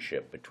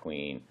relationship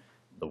between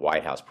the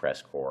White House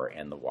press corps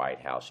and the White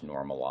House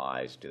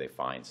normalized? Do they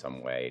find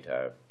some way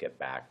to get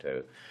back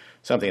to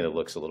something that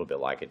looks a little bit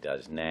like it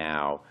does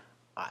now?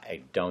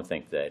 I don't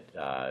think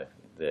that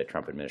the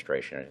Trump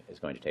administration is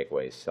going to take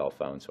away his cell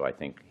phone, so I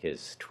think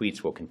his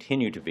tweets will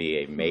continue to be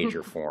a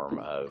major form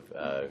of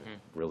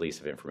release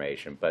of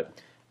information, but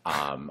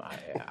I'm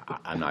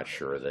not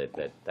sure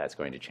that that's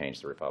going to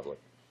change the Republic.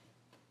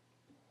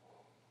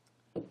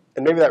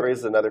 And maybe that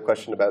raises another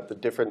question about the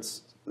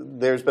difference.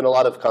 There's been a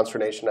lot of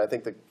consternation. I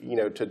think that,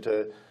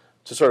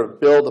 to sort of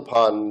build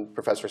upon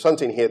Professor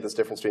Sunstein, he had this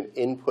difference between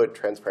input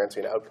transparency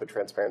and output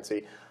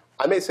transparency.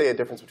 I may say a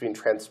difference between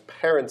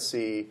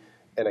transparency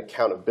and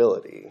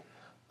accountability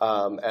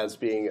as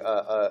being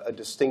a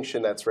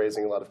distinction that's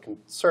raising a lot of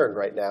concern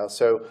right now.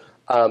 So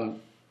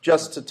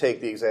just to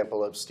take the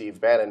example of Steve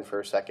Bannon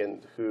for a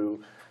second,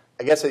 who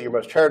I guess at your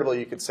most charitable,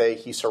 you could say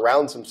he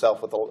surrounds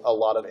himself with a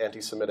lot of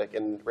anti-Semitic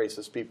and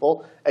racist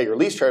people. At your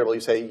least charitable,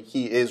 you say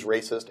he is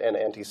racist and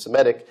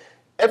anti-Semitic.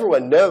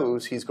 Everyone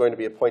knows he's going to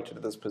be appointed to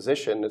this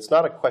position. It's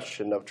not a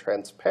question of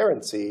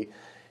transparency.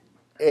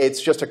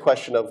 It's just a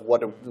question of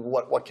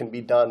what can be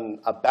done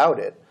about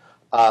it.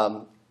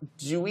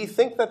 Do we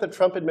think that the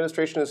Trump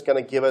administration is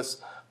going to give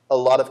us a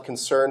lot of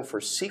concern for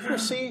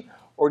secrecy,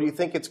 or do you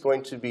think it's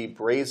going to be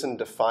brazen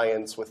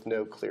defiance with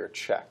no clear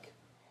check?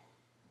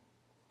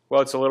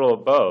 Well, it's a little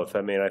of both.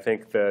 I mean, I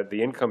think the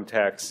income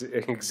tax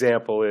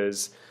example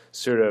is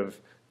sort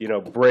of,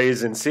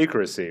 brazen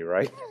secrecy,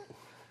 right?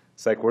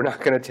 It's like, we're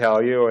not going to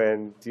tell you,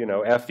 and,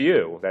 F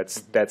you.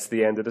 That's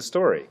the end of the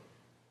story.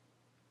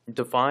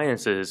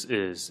 Defiance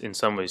is in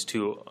some ways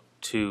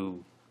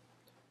too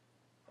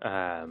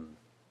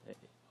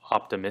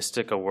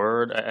optimistic a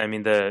word. I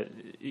mean,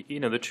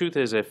 the truth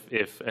is,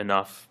 if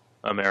enough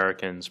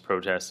Americans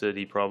protested,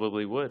 he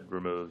probably would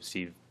remove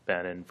Steve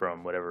Bannon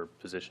from whatever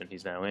position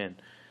he's now in.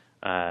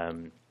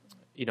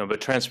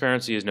 But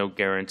transparency is no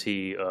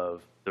guarantee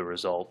of the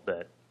result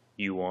that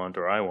you want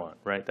or I want,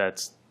 right?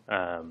 That's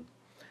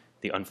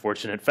the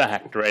unfortunate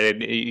fact, right?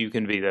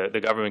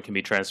 The government can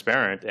be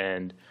transparent,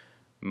 and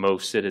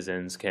most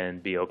citizens can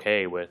be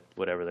okay with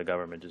whatever the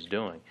government is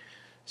doing.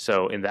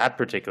 So in that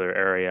particular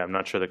area, I'm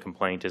not sure the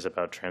complaint is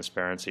about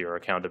transparency or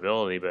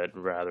accountability, but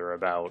rather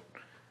about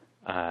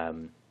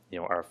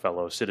our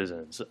fellow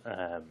citizens.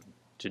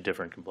 It's a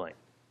different complaint.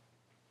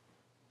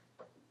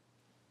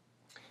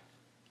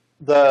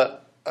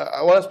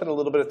 I want to spend a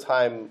little bit of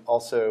time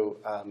also,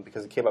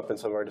 because it came up in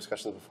some of our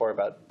discussions before,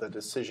 about the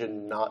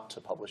decision not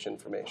to publish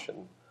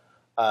information.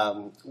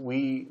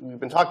 We've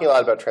been talking a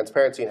lot about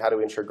transparency and how to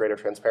ensure greater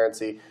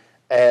transparency.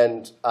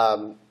 And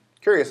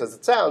curious as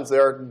it sounds,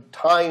 there are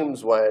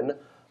times when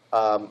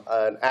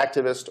an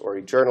activist or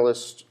a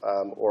journalist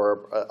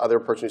or other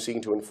person who's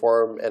seeking to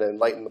inform and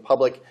enlighten the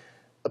public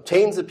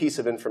obtains a piece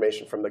of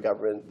information from the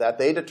government that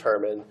they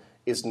determine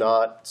is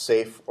not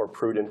safe or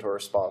prudent or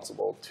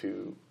responsible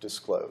to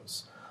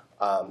disclose.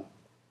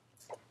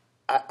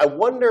 I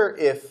wonder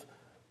if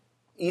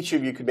each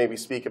of you could maybe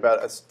speak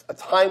about a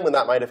time when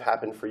that might have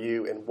happened for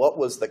you, and what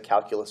was the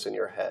calculus in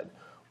your head?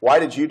 Why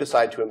did you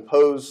decide to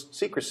impose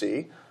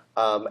secrecy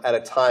at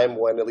a time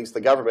when at least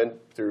the government,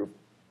 through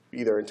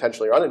either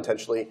intentionally or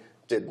unintentionally,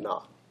 did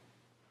not?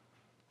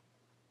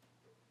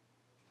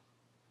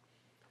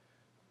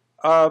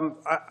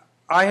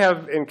 I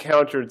have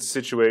encountered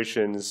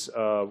situations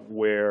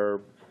where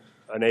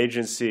an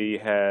agency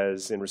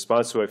has, in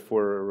response to a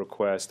FOIA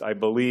request, I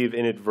believe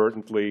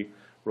inadvertently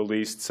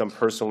released some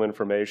personal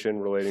information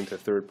relating to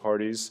third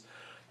parties.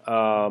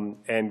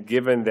 And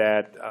given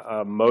that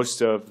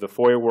most of the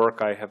FOIA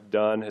work I have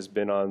done has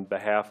been on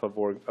behalf of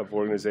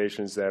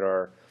organizations that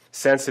are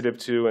sensitive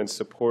to and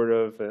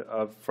supportive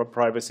of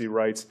privacy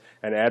rights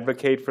and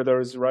advocate for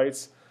those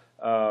rights,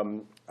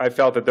 I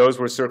felt that those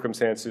were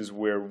circumstances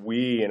where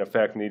we, in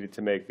effect, needed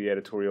to make the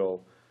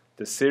editorial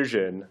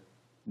decision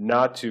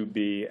not to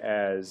be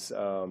as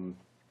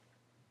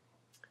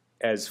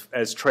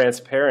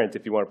transparent,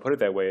 if you want to put it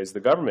that way, as the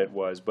government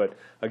was. But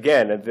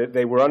again,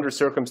 they were under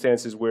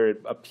circumstances where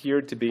it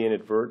appeared to be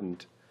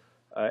inadvertent,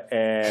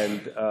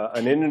 and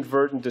an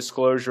inadvertent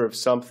disclosure of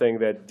something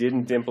that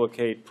didn't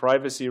implicate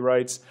privacy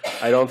rights,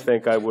 I don't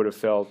think I would have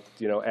felt,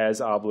 as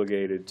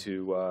obligated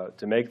to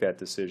make that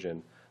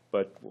decision.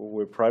 But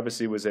where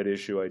privacy was at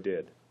issue, I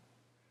did.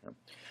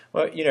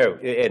 Well,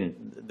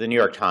 and the New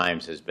York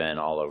Times has been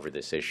all over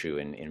this issue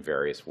in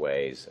various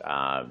ways.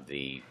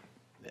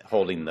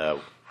 Holding the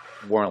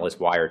warrantless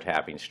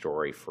wiretapping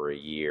story for a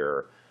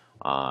year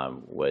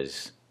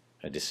was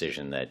a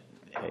decision that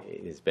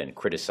has been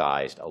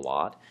criticized a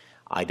lot.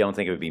 I don't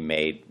think it would be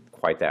made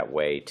quite that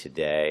way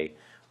today.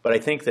 But I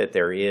think that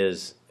there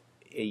is,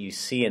 you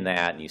see in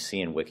that, and you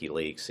see in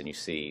WikiLeaks, and you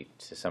see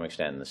to some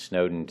extent in the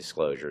Snowden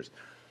disclosures,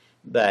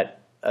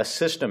 that a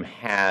system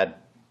had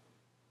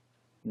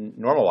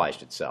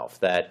normalized itself,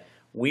 that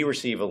we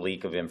receive a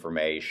leak of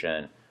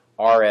information,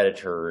 our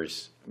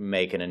editors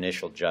make an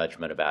initial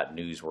judgment about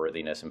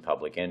newsworthiness and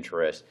public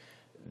interest.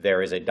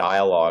 There is a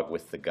dialogue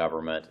with the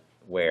government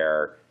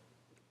where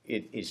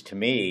it is, to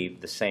me,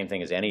 the same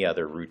thing as any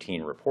other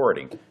routine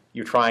reporting.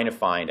 you're trying to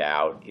find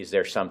out, is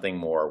there something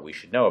more we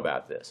should know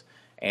about this?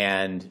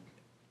 And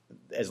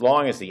as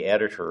long as the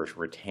editors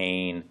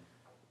retain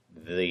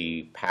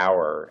the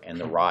power and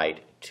the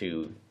right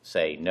to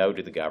say no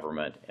to the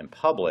government and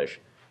publish,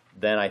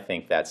 then I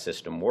think that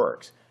system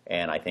works.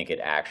 And I think it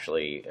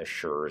actually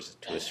assures,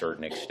 to a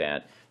certain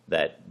extent,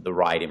 that the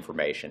right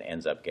information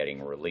ends up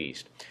getting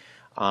released.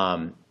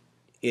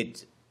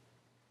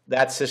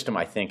 That system,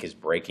 I think, is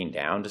breaking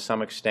down to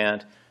some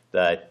extent.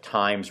 The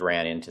Times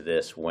ran into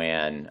this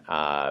when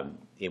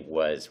it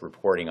was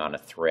reporting on a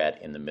threat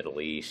in the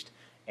Middle East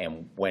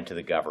and went to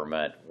the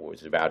government,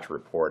 was about to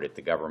report it.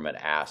 The government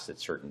asked that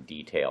certain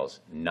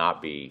details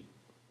not be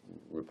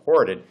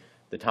reported.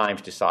 The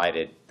Times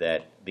decided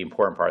that the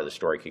important part of the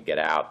story could get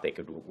out. They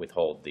could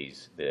withhold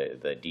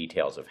the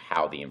details of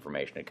how the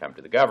information had come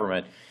to the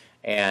government,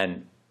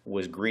 and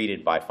was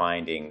greeted by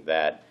finding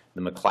that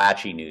the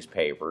McClatchy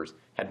newspapers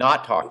had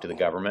not talked to the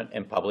government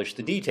and published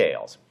the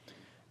details.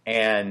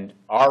 And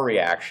our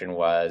reaction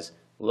was,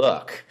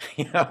 look,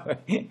 we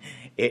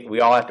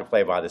all have to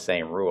play by the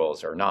same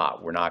rules or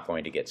not. We're not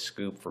going to get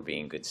scooped for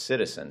being good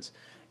citizens.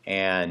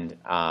 And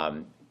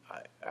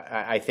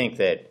I think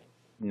that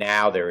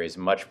now there is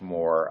much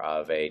more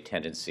of a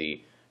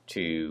tendency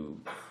to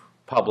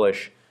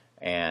publish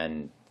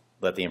and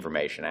let the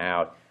information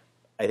out.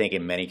 I think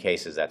in many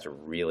cases that's a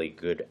really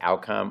good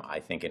outcome. I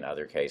think in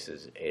other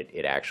cases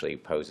it actually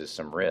poses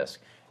some risk,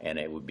 and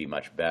it would be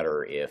much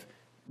better if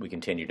we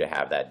continue to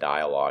have that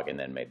dialogue and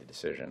then made the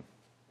decision.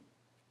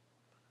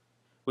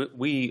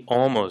 We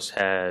almost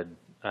had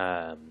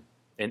an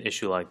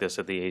issue like this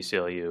at the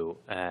ACLU.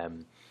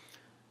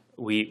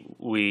 We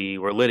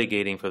were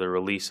litigating for the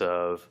release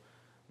of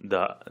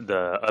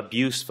the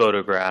abuse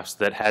photographs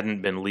that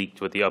hadn't been leaked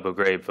with the Abu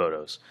Ghraib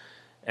photos.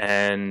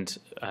 And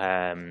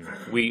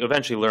we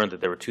eventually learned that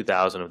there were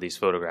 2,000 of these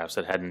photographs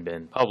that hadn't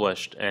been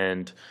published.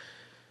 And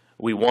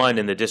we won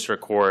in the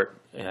district court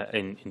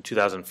in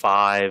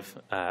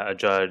 2005. A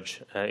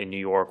judge in New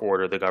York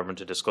ordered the government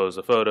to disclose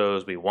the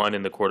photos. We won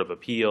in the Court of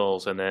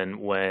Appeals. And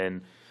then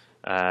when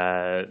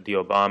the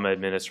Obama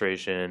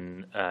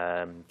administration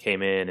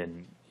came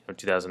in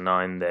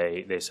 2009,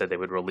 they said they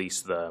would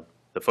release the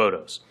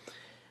photos.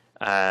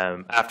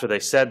 After they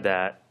said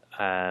that,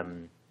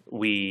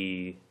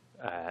 we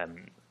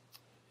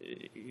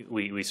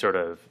sort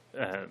of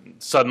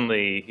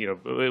suddenly,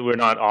 we're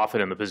not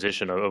often in the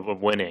position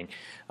of winning.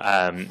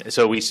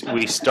 So we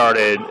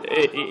started,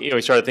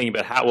 we started thinking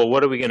about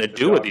what are we going to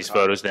do with these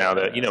photos now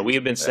that we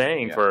have been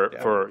saying for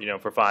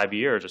 5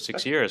 years or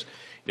 6 years,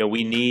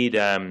 we need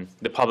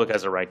the public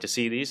has a right to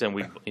see these, and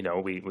we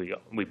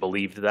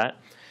believed that.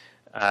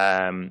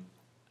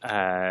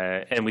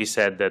 And we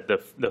said that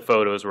the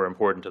photos were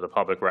important to the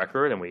public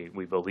record, and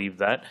we believed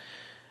that.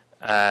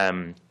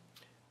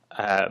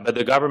 But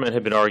the government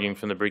had been arguing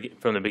from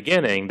the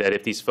beginning that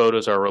if these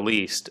photos are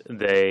released,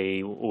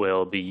 they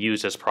will be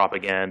used as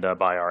propaganda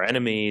by our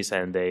enemies,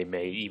 and they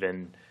may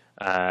even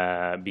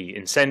be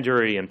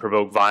incendiary and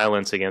provoke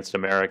violence against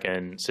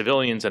American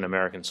civilians and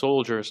American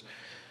soldiers.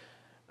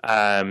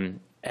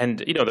 And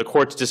the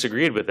courts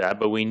disagreed with that,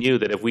 but we knew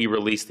that if we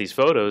released these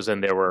photos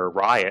and there were a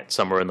riot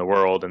somewhere in the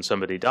world and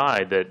somebody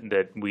died,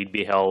 that we'd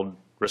be held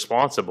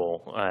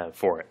responsible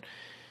for it.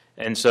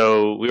 And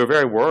so we were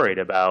very worried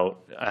about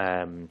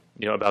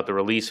about the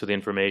release of the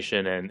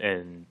information,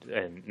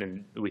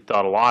 and we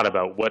thought a lot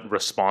about what a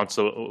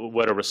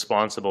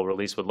responsible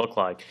release would look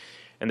like.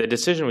 And the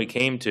decision we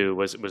came to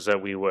was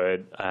that we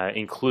would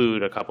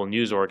include a couple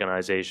news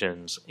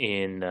organizations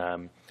in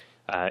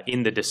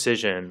the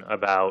decision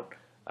about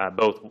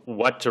both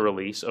what to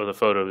release of the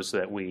photos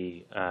that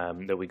we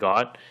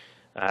got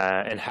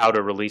and how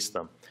to release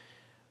them.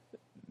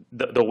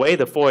 The way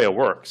the FOIA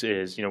works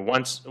is,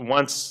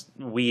 once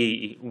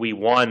we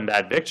won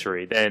that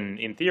victory, then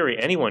in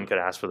theory anyone could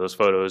ask for those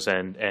photos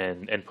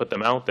and put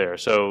them out there.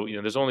 So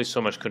there's only so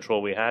much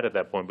control we had at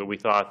that point. But we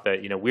thought that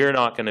we're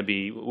not going to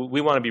be.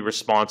 We want to be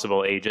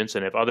responsible agents,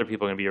 and if other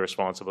people can be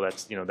irresponsible,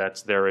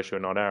 that's their issue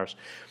and not ours.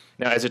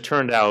 Now, as it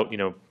turned out,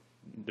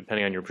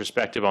 depending on your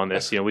perspective on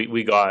this,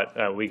 we got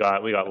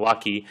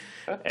lucky,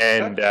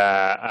 and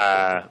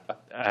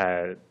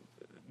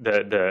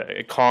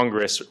the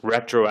Congress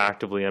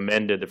retroactively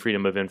amended the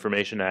Freedom of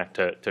Information Act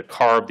to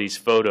carve these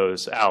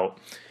photos out,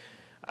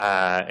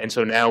 and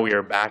so now we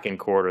are back in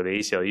court, or the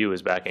ACLU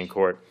is back in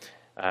court,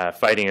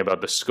 fighting about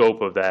the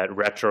scope of that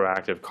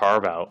retroactive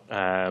carve out.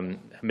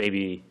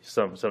 Maybe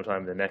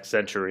sometime in the next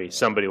century,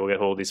 somebody will get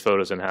hold of these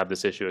photos and have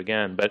this issue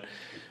again, but.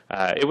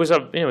 It was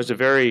a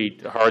very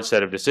hard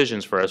set of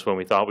decisions for us when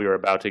we thought we were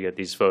about to get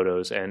these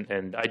photos,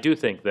 and I do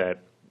think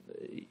that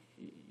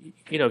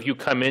if you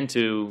come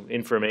into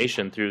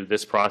information through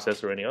this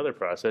process or any other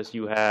process,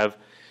 you have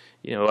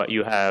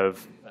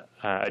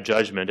a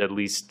judgment, at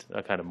least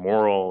a kind of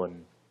moral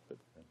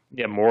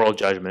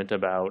judgment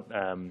about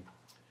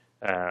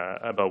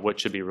what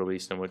should be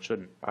released and what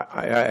shouldn't.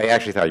 I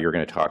actually thought you were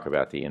going to talk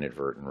about the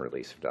inadvertent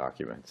release of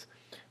documents.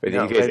 But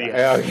no, we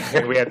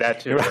had that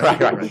too.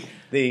 Right.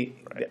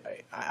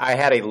 I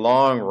had a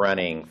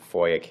long-running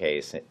FOIA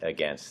case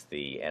against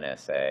the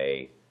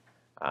NSA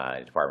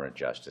Department of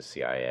Justice,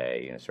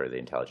 CIA, sort of the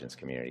intelligence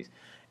communities.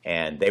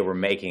 And they were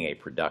making a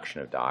production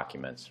of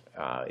documents.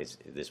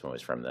 This one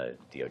was from the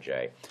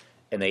DOJ.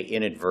 And they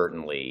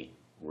inadvertently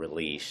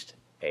released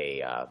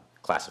a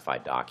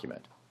classified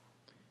document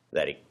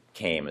that it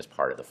came as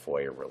part of the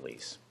FOIA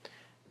release.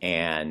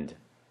 And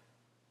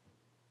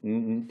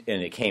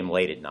it came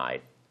late at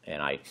night,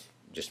 and I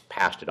just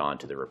passed it on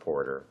to the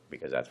reporter,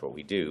 because that's what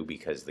we do,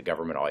 because the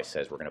government always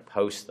says we're going to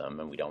post them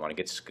and we don't want to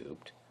get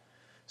scooped.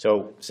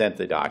 So sent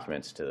the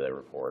documents to the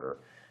reporter,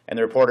 and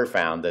the reporter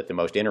found that the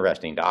most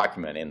interesting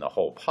document in the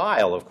whole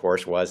pile, of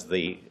course, was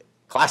the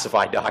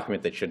classified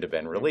document that shouldn't have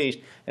been released.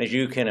 And as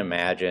you can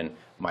imagine,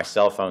 my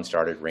cell phone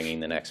started ringing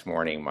the next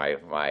morning,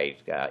 my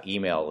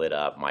email lit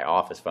up, my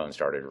office phone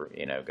started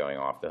going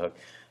off the hook,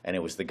 and it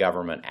was the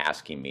government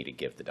asking me to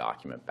give the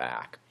document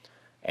back.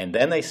 And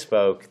then they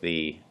spoke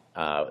the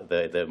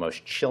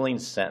most chilling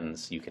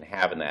sentence you can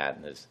have in that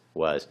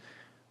was,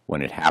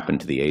 when it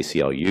happened to the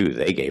ACLU,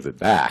 they gave it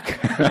back.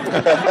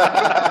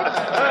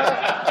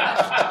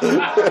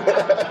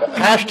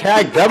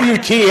 Hashtag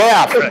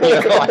WTF.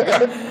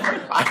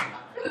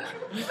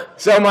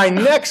 So my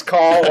next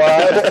call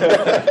was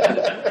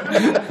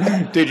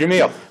to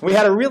Jameel. We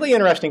had a really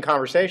interesting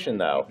conversation,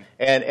 though,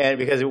 and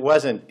because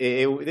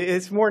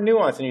it's more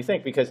nuanced than you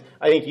think, because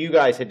I think you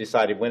guys had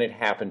decided when it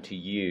happened to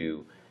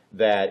you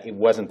that it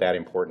wasn't that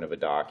important of a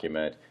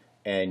document,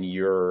 and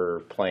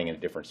you're playing in a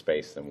different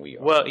space than we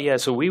are. Well, yeah,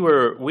 so we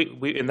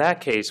in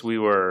that case,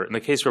 in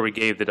the case where we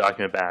gave the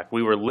document back,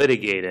 we were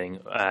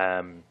litigating.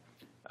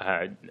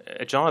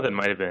 Jonathan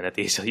might have been at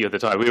the ACLU at the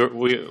time.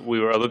 We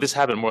were, although this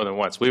happened more than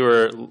once, we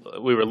were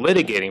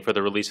litigating for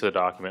the release of the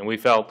document. We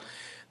felt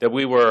that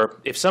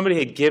if somebody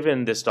had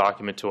given this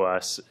document to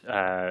us,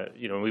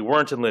 we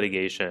weren't in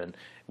litigation,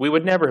 we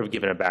would never have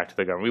given it back to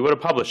the government. We would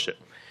have published it.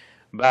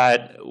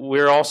 But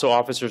we're also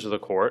officers of the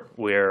court.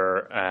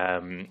 We're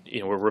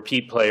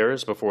repeat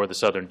players before the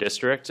Southern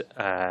District.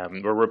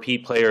 We're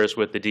repeat players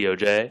with the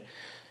DOJ.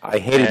 I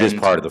hated this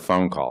part of the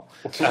phone call.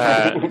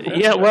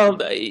 Yeah, well,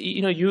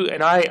 you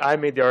and I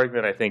made the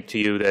argument, I think, to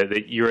you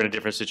that you're in a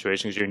different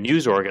situation because you're a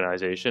news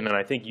organization, and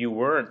I think you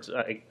weren't.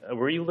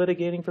 Were you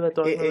litigating for that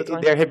document at the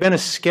time? There had been a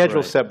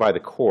schedule set by the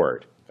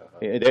court.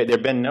 There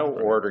had been no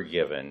order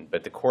given,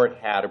 but the court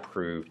had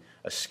approved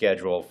a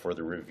schedule for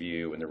the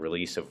review and the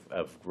release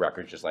of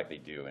records, just like they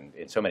do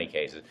in so many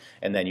cases,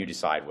 and then you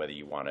decide whether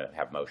you want to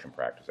have motion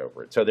practice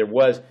over it. So there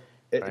was,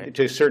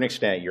 to a certain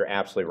extent, you're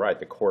absolutely right,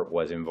 the court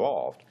was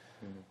involved.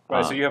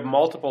 Right, so you have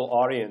multiple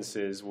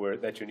audiences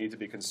that you need to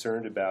be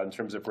concerned about in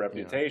terms of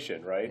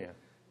reputation, right? Yeah.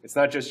 It's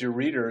not just your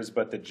readers,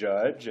 but the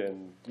judge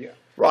and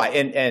right,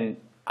 and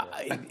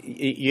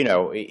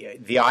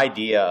the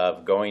idea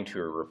of going to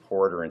a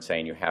reporter and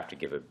saying you have to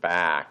give it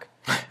back,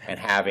 and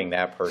having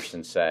that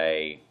person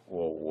say,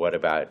 well, what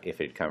about if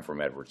it had come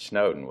from Edward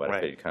Snowden? What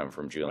if it had come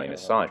from Julian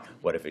Assange?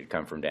 What if it had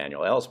come from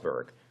Daniel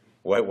Ellsberg?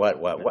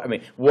 What? I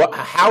mean,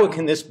 how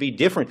can this be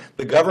different?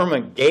 The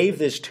government gave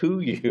this to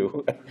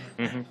you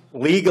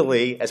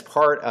legally as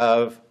part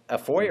of a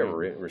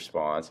FOIA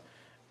response,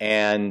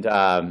 and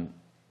that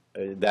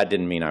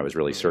didn't mean I was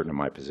really certain of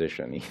my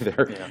position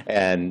either. Yeah.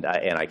 And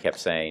I kept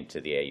saying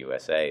to the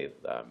AUSA,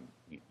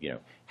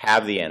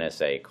 have the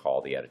NSA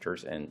call the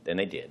editors, and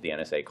they did. The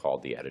NSA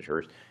called the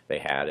editors. They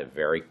had a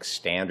very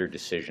standard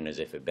decision as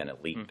if it had been a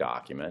leaked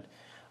document.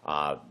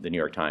 The New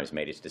York Times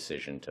made its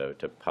decision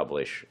to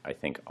publish, I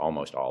think,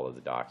 almost all of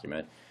the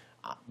document.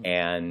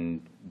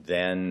 And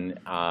then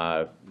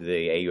the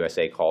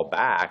AUSA called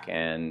back,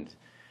 and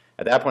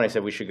at that point I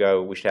said we should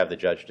have the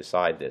judge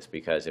decide this,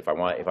 because if I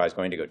was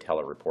going to go tell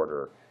a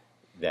reporter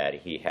that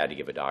he had to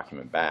give a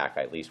document back,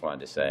 I at least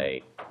wanted to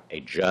say a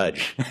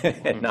judge,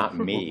 and not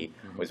me,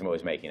 was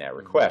making that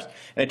request.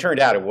 And it turned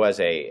out it was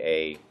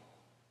a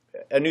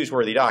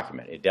newsworthy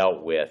document. It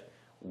dealt with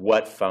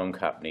what phone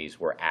companies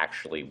were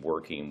actually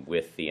working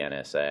with the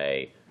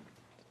NSA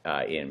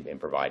in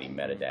providing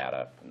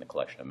metadata and the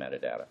collection of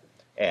metadata.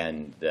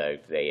 And the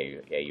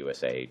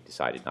AUSA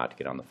decided not to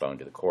get on the phone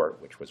to the court,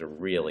 which was a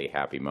really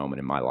happy moment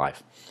in my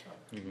life.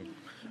 Mm-hmm.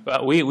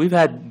 Well, we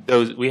had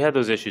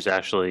those issues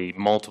actually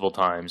multiple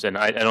times, and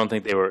I don't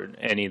think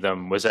any of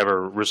them was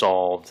ever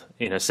resolved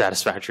in a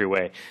satisfactory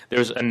way.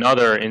 There's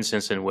another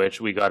instance in which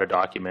we got a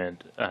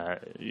document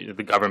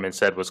the government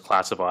said was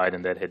classified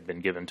and that had been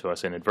given to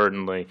us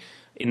inadvertently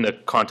in the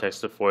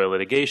context of FOIA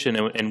litigation,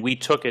 and we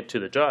took it to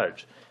the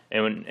judge,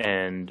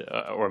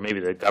 or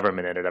maybe the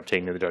government ended up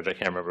taking it to the judge. I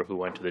can't remember who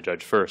went to the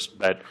judge first,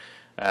 but.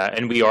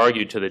 And we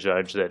argued to the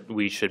judge that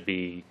we should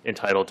be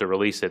entitled to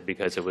release it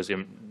because it was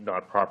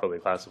not properly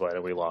classified,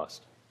 and we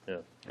lost. Yeah.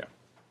 I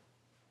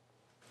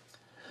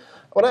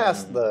want to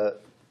ask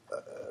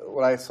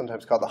what I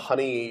sometimes call the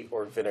honey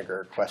or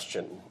vinegar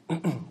question.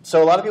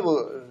 So a lot of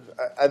people,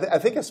 I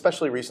think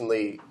especially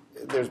recently,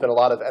 there's been a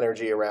lot of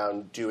energy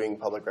around doing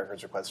public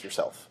records requests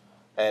yourself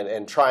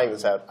and trying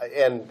this out.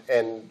 And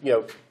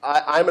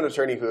I'm an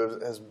attorney who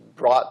has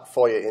brought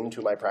FOIA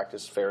into my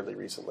practice fairly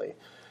recently.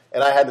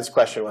 And I had this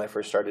question when I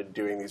first started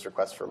doing these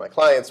requests for my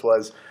clients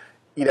was,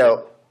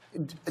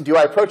 do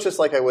I approach this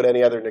like I would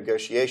any other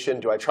negotiation?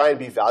 Do I try and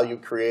be value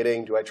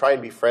creating? Do I try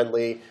and be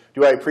friendly?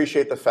 Do I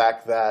appreciate the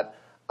fact that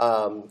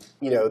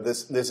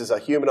this is a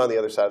human on the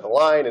other side of the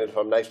line, and if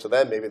I'm nice to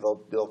them, maybe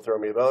they'll throw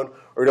me a bone?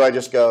 Or do I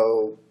just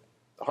go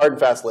hard and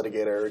fast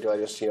litigator? Or do I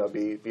just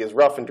be as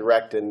rough and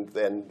direct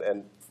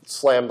and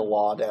slam the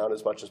law down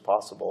as much as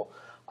possible?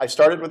 I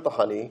started with the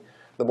honey.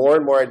 The more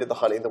and more I did the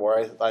honey, the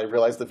more I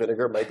realized the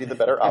vinegar might be the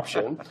better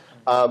option.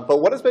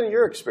 But what has been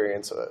your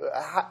experience?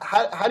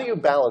 How do you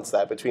balance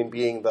that between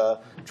being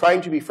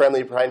trying to be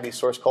friendly, trying to be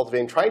source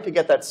cultivating, trying to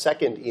get that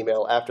second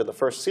email after the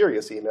first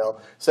serious email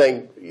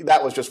saying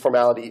that was just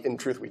formality, in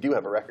truth we do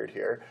have a record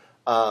here,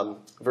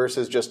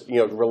 versus just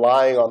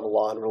relying on the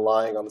law and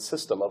relying on the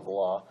system of the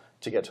law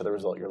to get to the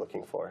result you're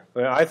looking for?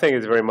 Well, I think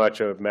it's very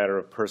much a matter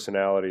of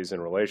personalities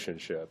and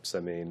relationships.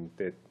 I mean,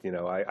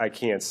 I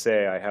can't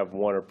say I have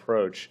one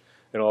approach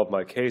in all of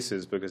my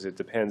cases because it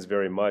depends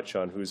very much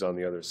on who's on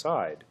the other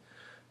side.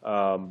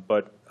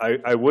 But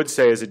I would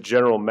say as a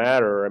general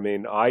matter, I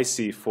mean, I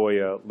see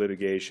FOIA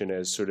litigation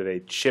as sort of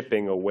a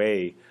chipping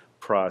away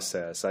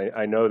process.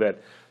 I know that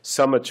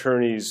some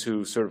attorneys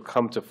who sort of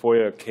come to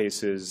FOIA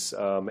cases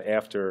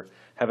after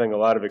having a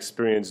lot of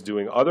experience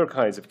doing other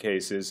kinds of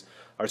cases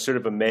are sort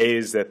of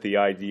amazed at the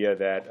idea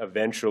that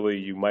eventually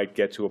you might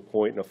get to a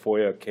point in a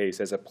FOIA case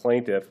as a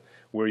plaintiff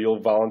where you'll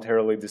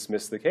voluntarily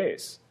dismiss the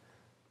case.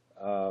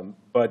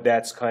 But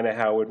that's kind of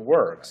how it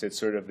works. It's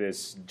sort of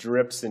this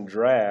drips and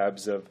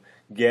drabs of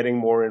getting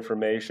more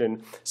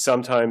information.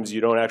 Sometimes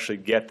you don't actually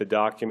get the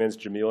documents.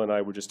 Jameel and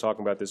I were just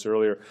talking about this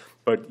earlier.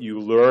 But you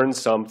learn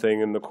something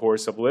in the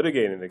course of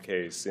litigating the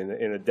case, in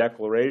a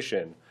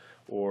declaration,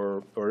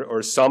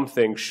 or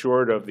something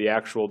short of the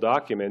actual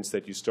documents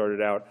that you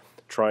started out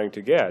trying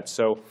to get.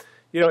 So,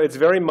 it's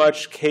very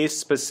much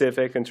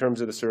case-specific in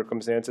terms of the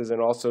circumstances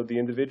and also the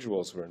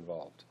individuals who are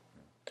involved.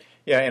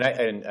 Yeah,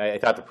 and I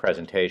thought the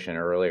presentation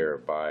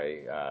earlier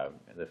by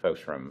the folks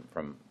from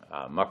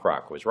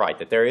McCraw was right,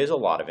 that there is a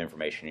lot of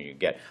information you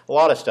get. A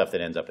lot of stuff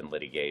that ends up in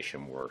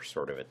litigation, we're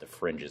sort of at the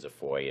fringes of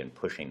FOIA and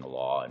pushing the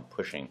law and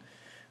pushing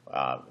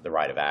the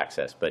right of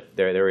access. But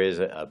there is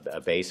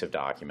a base of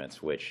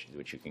documents which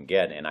you can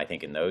get, and I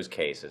think in those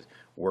cases,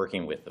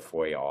 working with the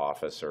FOIA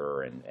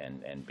officer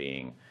and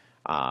being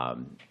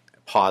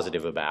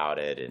positive about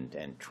it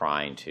and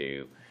trying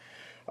to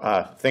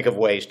think of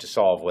ways to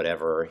solve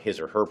whatever his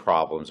or her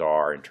problems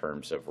are in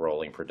terms of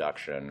rolling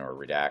production or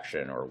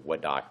redaction or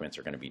what documents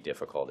are going to be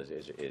difficult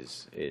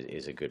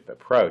is a good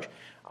approach.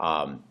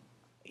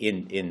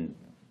 In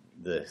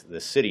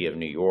the city of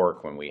New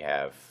York, when we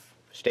have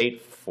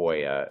state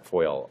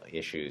FOIA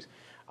issues,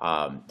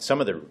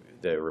 some of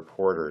the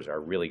reporters are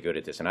really good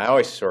at this, and I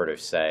always sort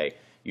of say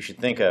you should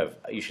think of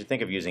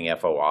using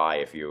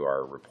FOI if you are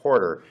a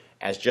reporter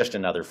as just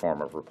another form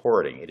of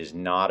reporting. It is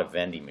not a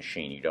vending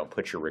machine. You don't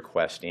put your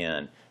request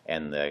in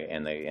and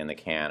the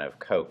can of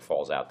Coke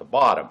falls out the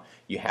bottom.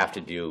 You have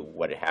to do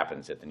what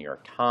happens at the New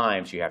York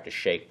Times. You have to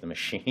shake the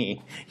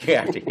machine. You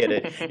have to hit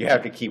it. You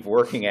have to keep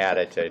working at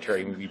it to try.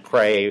 You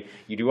pray.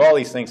 You do all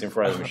these things in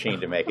front of the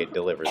machine to make it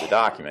deliver the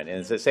document. And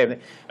it's the same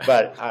thing.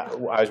 But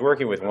I was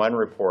working with one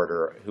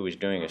reporter who was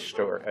doing a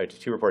story,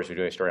 two reporters who were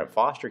doing a story on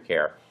foster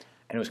care.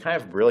 And it was kind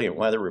of brilliant.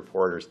 One of the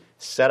reporters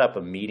set up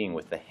a meeting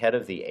with the head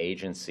of the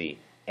agency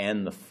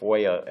and the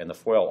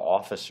FOIA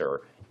officer,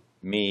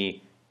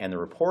 me, and the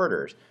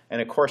reporters.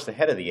 And of course, the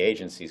head of the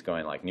agency is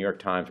going like, New York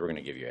Times, we're going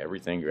to give you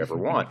everything you ever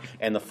want.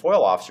 And the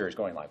FOIA officer is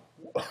going like,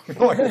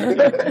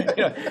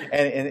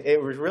 and it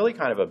was really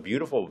kind of a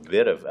beautiful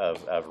bit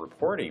of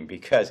reporting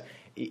because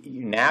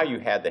now you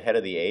had the head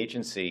of the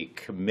agency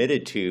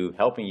committed to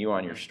helping you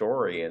on your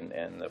story,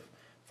 and the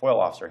FOIA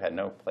officer had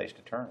no place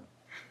to turn.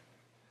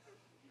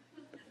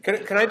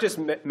 Can I just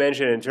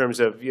mention in terms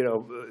of,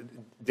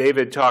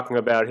 David talking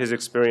about his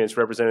experience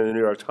representing the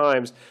New York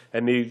Times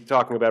and me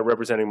talking about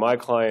representing my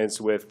clients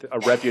with a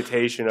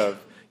reputation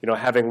of,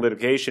 having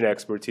litigation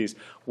expertise.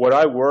 What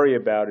I worry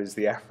about is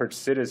the average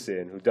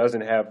citizen who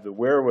doesn't have the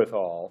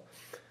wherewithal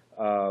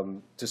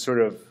to sort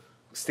of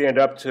stand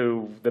up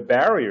to the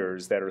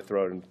barriers that are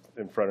thrown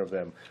in front of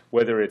them,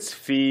 whether it's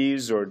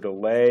fees or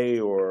delay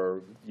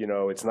or,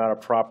 it's not a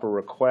proper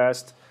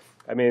request.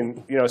 I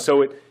mean,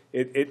 so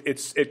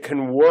it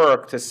can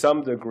work to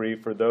some degree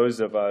for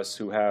those of us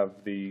who have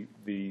the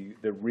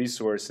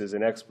resources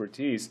and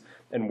expertise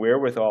and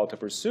wherewithal to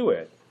pursue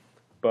it.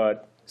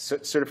 But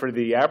sort of for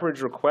the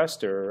average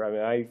requester, I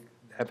mean, I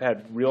have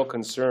had real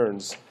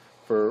concerns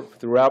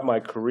throughout my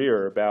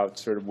career about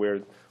sort of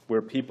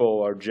where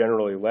people are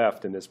generally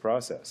left in this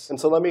process. And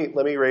so let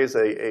me raise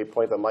a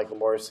point that Michael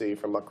Morrissey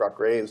from McCraw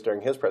raised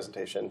during his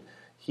presentation.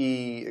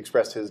 He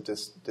expressed his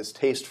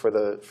distaste for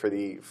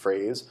the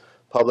phrase,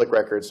 public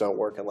records don't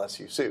work unless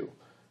you sue.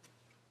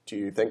 Do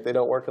you think they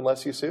don't work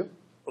unless you sue?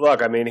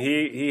 Look, I mean,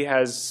 he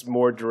has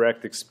more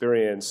direct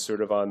experience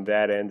sort of on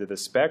that end of the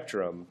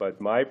spectrum,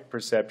 but my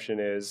perception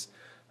is,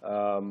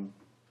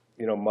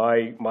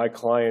 my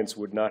clients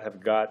would not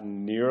have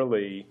gotten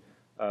nearly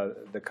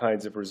the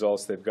kinds of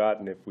results they've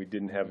gotten if we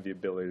didn't have the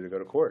ability to go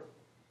to court.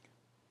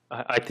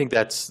 I think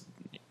that's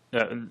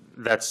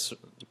That's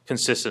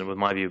consistent with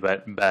my view,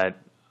 but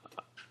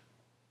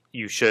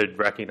you should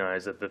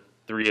recognize that the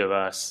three of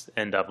us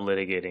end up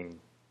litigating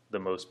the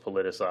most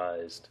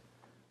politicized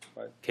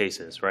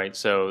cases, right?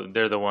 So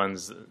they're the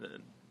ones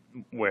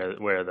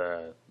where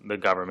the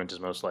government is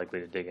most likely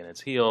to dig in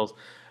its heels.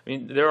 I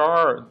mean, there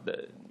are,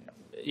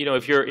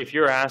 if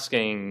you're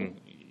asking,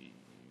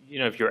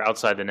 if you're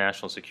outside the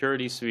national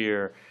security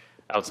sphere,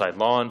 outside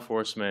law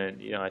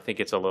enforcement, I think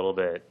it's a little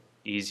bit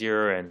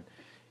easier, and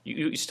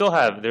you still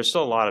have, there's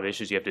still a lot of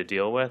issues you have to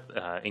deal with,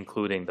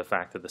 including the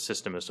fact that the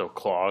system is so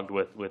clogged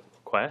with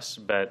requests,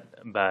 but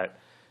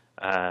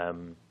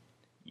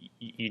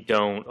you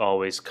don't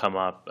always come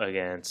up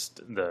against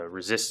the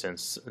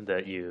resistance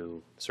that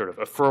you, sort of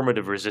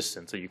affirmative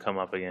resistance that you come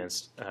up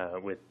against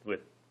with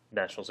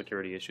national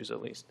security issues,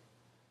 at least.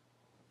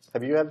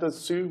 Have you had to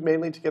sue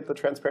mainly to get the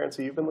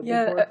transparency you've been looking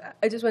for? Yeah,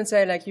 I just want to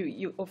say, like,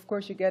 you of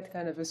course you get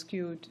kind of a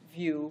skewed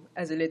view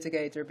as a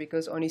litigator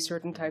because only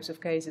certain types of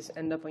cases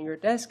end up on your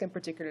desk, and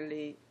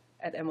particularly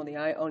at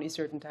MLDI, only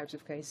certain types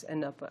of cases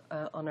end up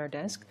on our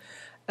desk.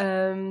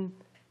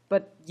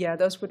 But yeah,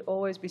 those would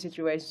always be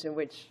situations in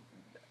which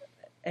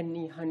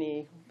any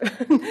honey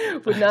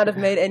would not have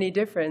made any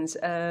difference.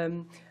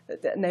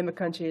 Name a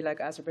country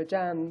like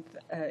Azerbaijan,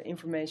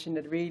 information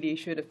that really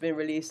should have been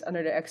released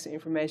under the extra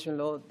information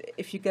law.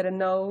 If you get a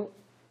no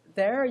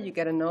there, you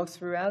get a no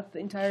throughout the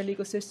entire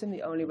legal system.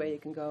 The only way you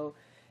can go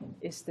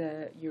is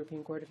the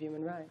European Court of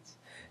Human Rights.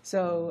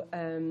 So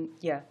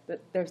yeah,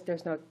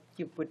 there's no,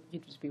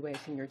 you'd just be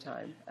wasting your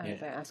time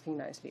by asking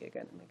nicely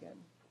again and again.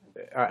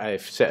 A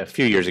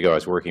few years ago, I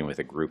was working with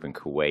a group in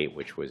Kuwait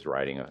which was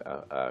writing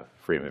a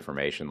freedom of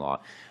information law,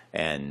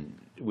 and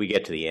we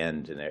get to the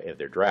end of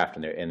their draft,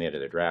 and the end of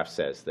their draft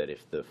says that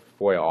if the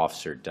FOIA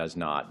officer does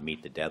not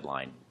meet the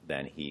deadline,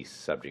 then he's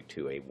subject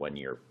to a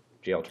 1-year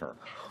jail term.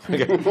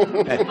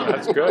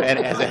 That's good.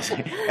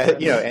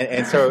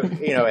 And so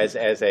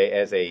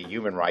as a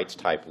human rights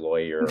type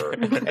lawyer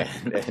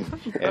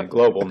and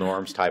global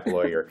norms type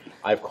lawyer,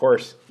 I of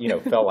course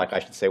felt like I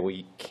should say, well,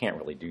 you can't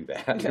really do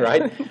that,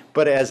 right?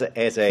 But as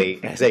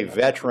a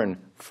veteran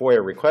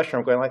FOIA requester,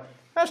 I'm going like,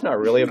 that's not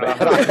really a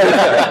bad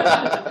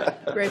idea.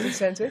 Great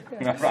incentive.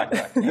 Yeah. Right.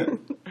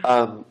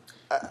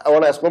 I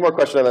want to ask one more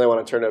question, and then I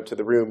want to turn it up to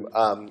the room.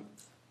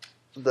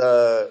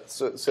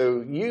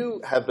 So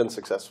you have been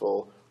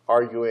successful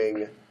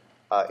arguing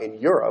in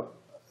Europe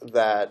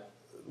that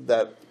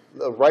the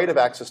right of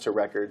access to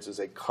records is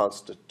a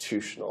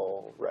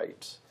constitutional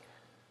right,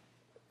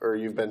 or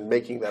you've been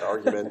making that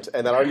argument,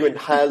 and that argument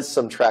has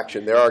some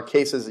traction. There are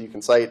cases that you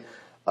can cite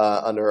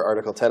under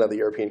Article 10 of the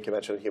European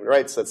Convention on Human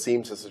Rights that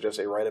seem to suggest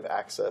a right of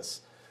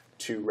access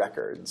to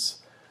records.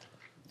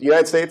 The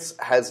United States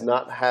has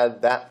not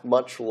had that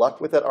much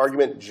luck with that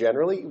argument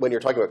generally. When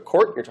you're talking about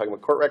court, you're talking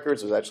about court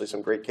records. There's actually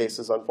some great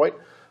cases on point.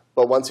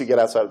 But once you get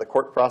outside of the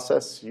court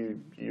process,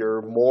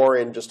 you're more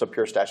in just a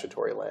pure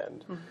statutory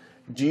land.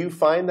 Mm-hmm. Do you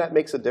find that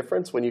makes a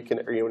difference when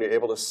when you're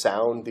able to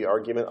sound the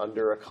argument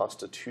under a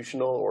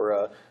constitutional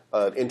or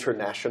an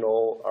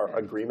international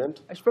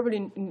agreement? I should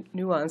probably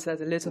nuance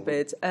that a little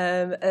bit.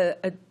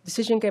 A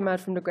decision came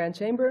out from the Grand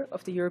Chamber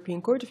of the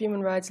European Court of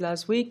Human Rights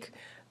last week,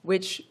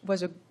 which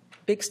was a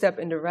big step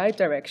in the right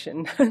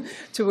direction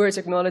towards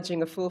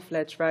acknowledging a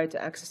full-fledged right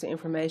to access to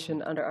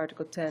information under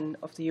Article 10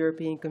 of the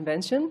European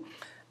Convention.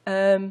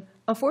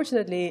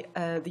 Unfortunately,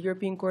 the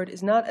European Court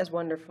is not as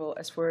wonderful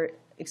as, for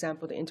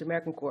example, the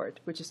Inter-American Court,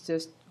 which is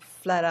just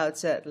flat out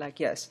said, like,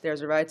 yes,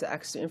 there's a right to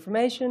access to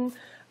information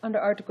under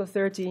Article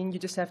 13. You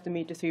just have to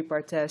meet the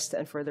three-part test,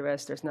 and for the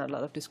rest, there's not a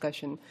lot of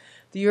discussion.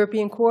 The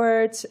European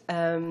Court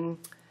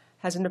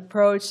has an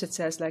approach that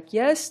says, like,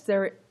 yes,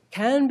 there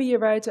can be a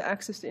right to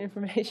access to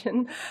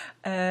information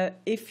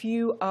if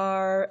you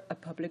are a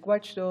public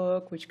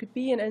watchdog, which could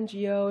be an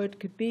NGO, it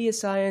could be a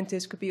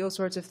scientist, could be all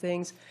sorts of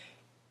things,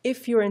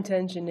 if your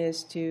intention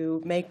is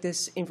to make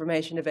this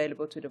information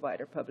available to the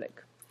wider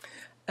public.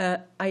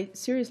 I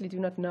seriously do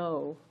not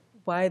know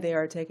why they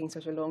are taking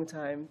such a long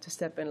time to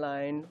step in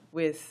line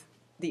with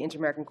the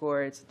Inter-American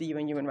Court, the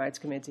UN Human Rights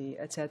Committee,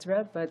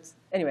 etc. But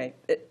anyway,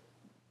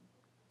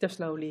 they're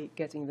slowly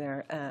getting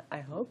there, I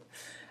hope.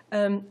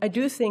 I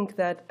do think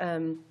that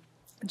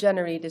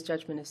generally this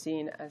judgment is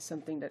seen as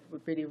something that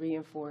would really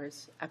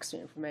reinforce access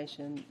to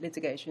information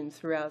litigation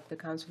throughout the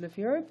Council of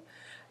Europe.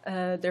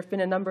 There have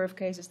been a number of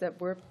cases that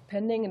were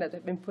pending and that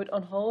have been put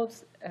on hold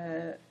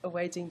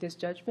awaiting this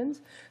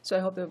judgment. So I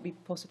hope there will be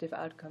positive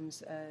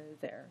outcomes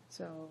there.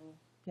 So,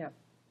 yeah.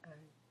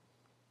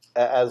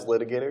 As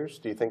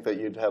litigators, do you think that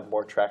you'd have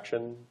more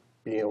traction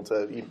being able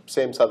to,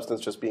 same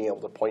substance, just being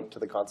able to point to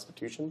the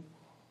Constitution?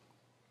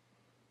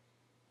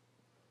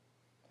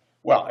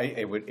 Well,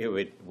 it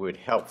would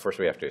help. First,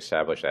 we have to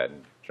establish that,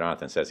 and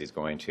Jonathan says he's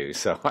going to.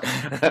 So,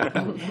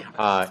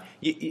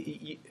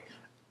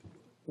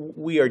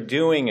 we are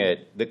doing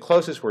it. The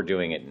closest we're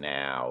doing it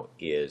now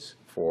is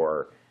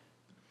for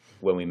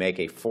when we make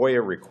a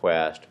FOIA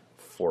request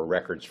for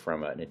records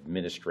from an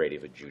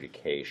administrative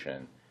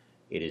adjudication.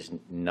 It is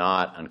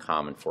not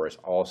uncommon for us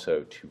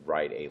also to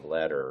write a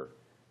letter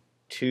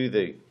to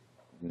the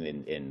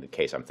in the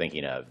case I'm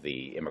thinking of,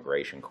 the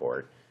immigration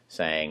court,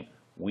 saying,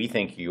 we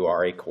think you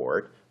are a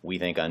court. We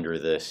think under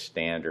the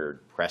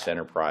standard press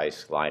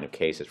enterprise line of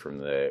cases from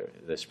the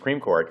Supreme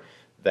Court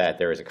that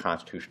there is a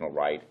constitutional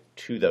right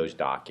to those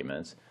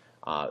documents.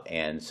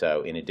 And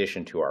so in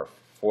addition to our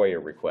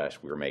FOIA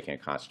request, we were making a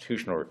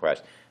constitutional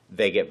request.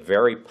 They get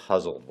very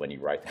puzzled when you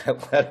write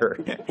that letter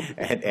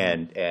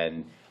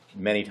and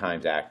many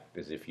times act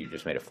as if you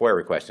just made a FOIA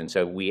request. And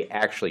so we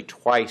actually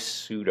twice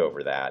sued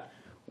over that,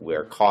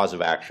 where cause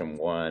of action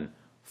 1,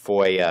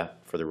 FOIA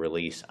for the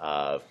release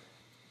of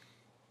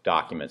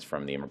documents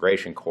from the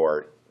immigration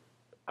court,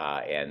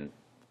 and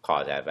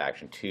cause of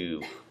action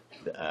 2,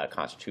 the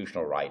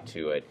constitutional right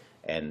to it,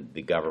 and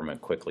the government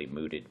quickly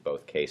mooted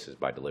both cases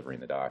by delivering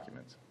the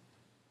documents.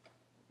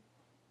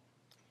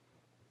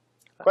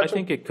 I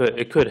think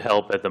it could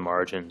help at the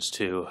margins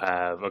to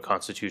have a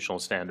constitutional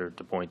standard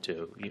to point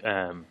to.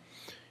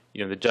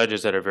 The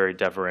judges that are very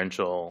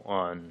deferential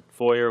on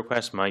FOIA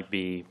requests might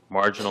be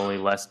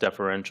marginally less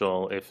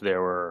deferential if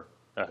there were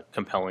a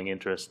compelling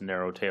interest,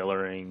 narrow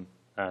tailoring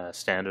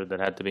standard that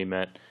had to be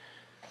met.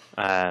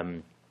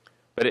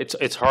 But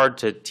it's hard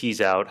to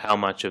tease out how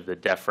much of the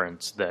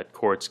deference that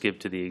courts give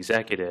to the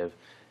executive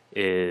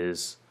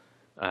is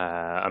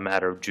a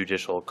matter of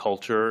judicial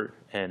culture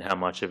and how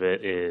much of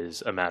it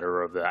is a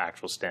matter of the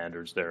actual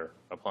standards they're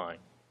applying.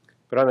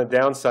 But on the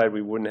downside,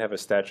 we wouldn't have a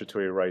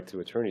statutory right to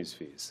attorney's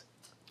fees.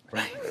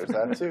 Right. There's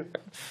that too.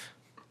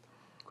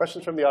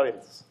 Questions from the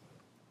audience?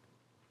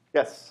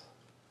 Yes.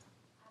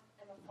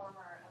 I'm a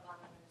former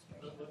Obama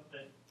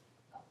administration.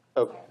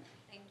 Oh,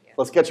 Thank you.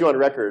 let's get you on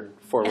record,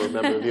 former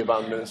member of the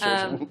Obama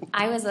administration.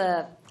 I was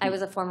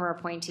a former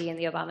appointee in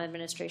the Obama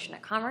administration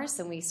at Commerce,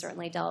 and we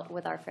certainly dealt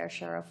with our fair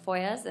share of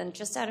FOIAs. And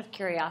just out of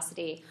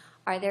curiosity,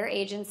 are there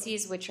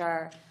agencies which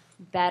are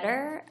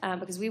better,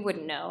 because we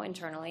wouldn't know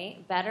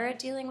internally, better at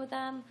dealing with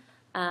them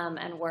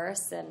and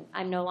worse? And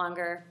I'm no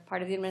longer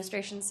part of the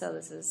administration, so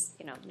this is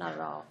not at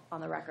all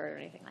on the record or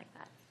anything like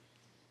that.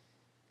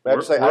 May I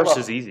just say, Worse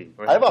is easy.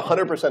 I have a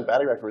 100%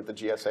 batting record with the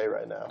GSA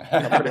right now.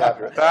 I'm pretty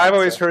happy with that. I've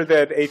always heard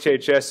that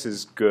HHS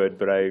is good,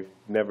 but I've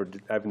never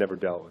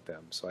dealt with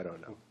them, so I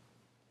don't know.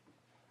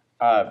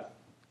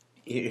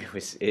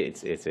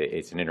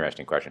 It's an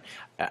interesting question.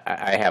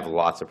 I have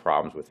lots of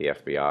problems with the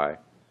FBI,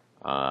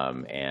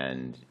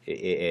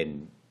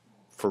 and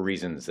for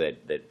reasons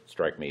that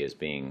strike me as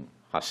being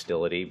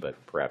hostility, but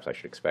perhaps I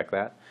should expect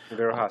that.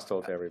 They're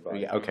hostile to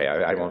everybody. Yeah, okay,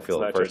 I won't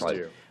feel it personally.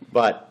 You.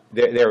 But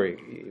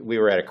we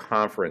were at a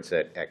conference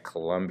at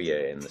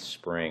Columbia in the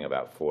spring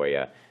about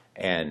FOIA,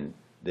 and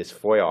this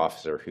FOIA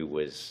officer who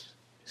was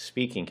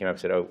speaking came up and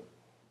said, "Oh,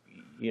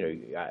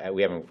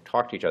 we haven't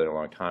talked to each other in a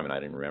long time," and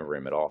I didn't remember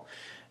him at all.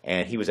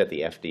 And he was at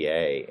the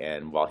FDA,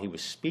 and while he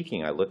was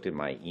speaking, I looked at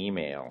my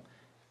email,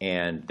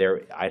 and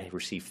I had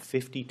received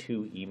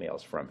 52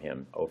 emails from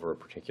him over a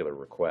particular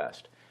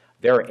request.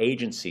 There are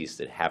agencies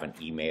that haven't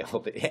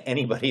emailed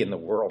anybody in the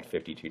world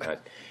 52 times.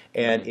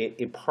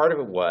 And part of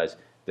it was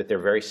that they're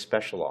very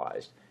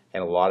specialized,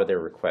 and a lot of their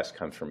requests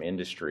come from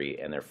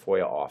industry, and their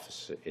FOIA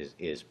office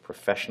is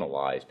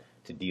professionalized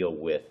to deal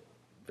with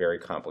very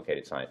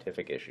complicated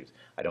scientific issues.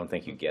 I don't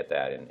think you get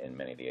that in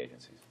many of the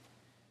agencies.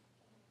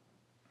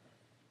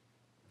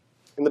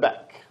 In the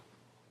back.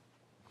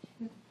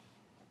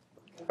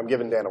 I'm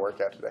giving Dan a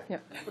workout today. Yeah.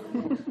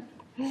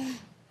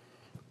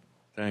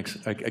 Thanks.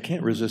 I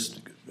can't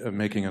resist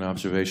making an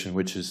observation,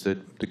 which is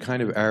that the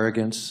kind of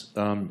arrogance,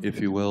 if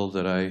you will,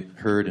 that I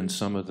heard in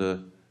some of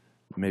the,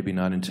 maybe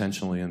not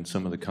intentionally, in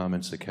some of the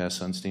comments that Cass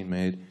Sunstein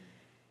made,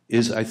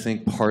 is, I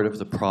think, part of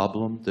the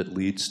problem that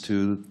leads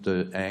to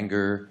the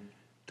anger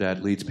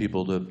that leads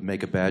people to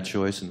make a bad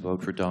choice and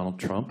vote for Donald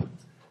Trump.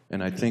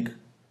 And I think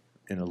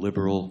in a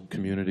liberal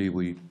community,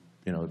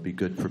 it'd be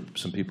good for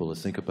some people to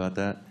think about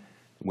that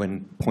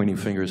when pointing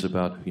fingers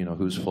about,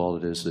 whose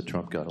fault it is that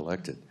Trump got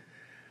elected.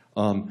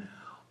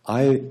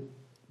 I,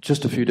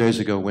 just a few days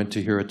ago, went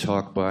to hear a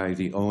talk by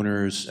the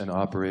owners and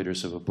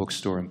operators of a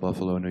bookstore in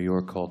Buffalo, New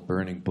York called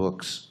Burning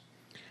Books.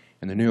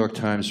 And the New York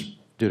Times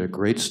did a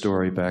great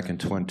story back in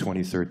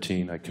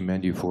 2013, I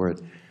commend you for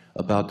it,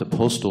 about the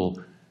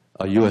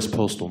U.S.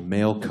 postal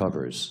mail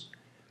covers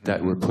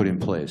that were put in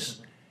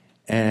place.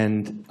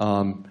 And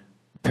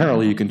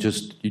apparently you can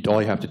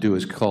all you have to do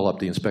is call up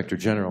the Inspector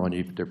General and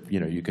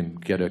you can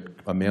get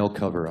a mail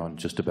cover on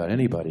just about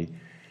anybody.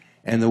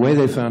 And the way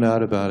they found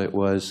out about it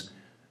was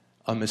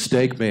a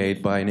mistake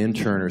made by an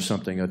intern or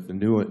something, a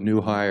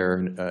new hire,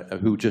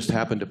 who just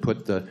happened to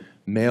put the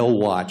mail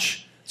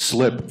watch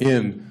slip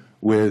in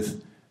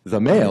with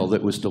the mail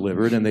that was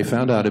delivered, and they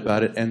found out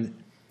about it. And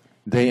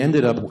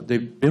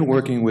they've been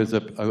working with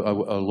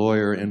a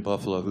lawyer in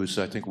Buffalo who's,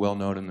 I think, well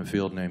known in the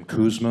field, named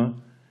Kuzma,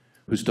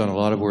 who's done a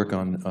lot of work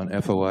on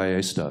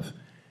FOIA stuff.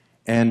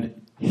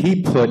 And he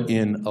put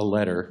in a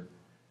letter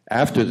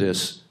after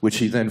this, which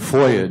he then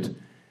FOIA'd,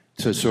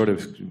 to sort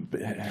of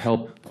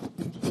help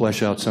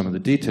flesh out some of the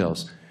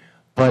details.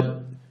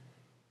 But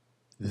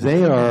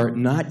they are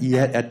not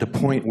yet at the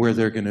point where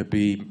they're going to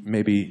be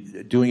maybe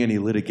doing any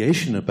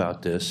litigation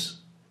about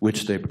this,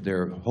 which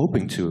they're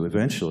hoping to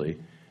eventually.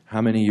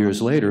 how many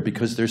years later,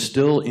 because they're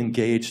still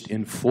engaged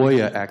in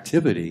FOIA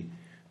activity,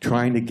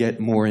 trying to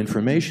get more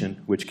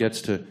information, which gets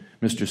to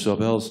Mr.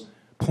 Sobel's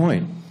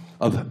point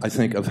of, I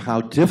think, of how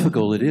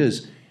difficult it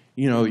is.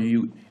 You know,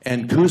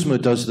 and Kuzma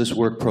does this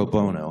work pro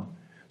bono.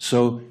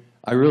 So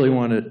I really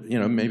want to, you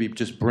know, maybe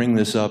just bring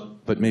this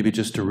up, but maybe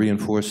just to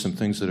reinforce some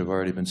things that have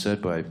already been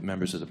said by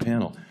members of the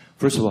panel.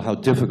 First of all, how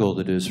difficult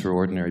it is for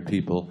ordinary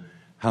people,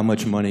 how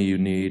much money you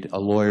need, a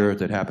lawyer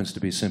that happens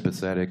to be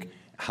sympathetic,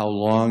 how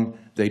long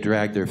they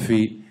drag their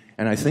feet.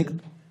 And I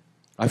think,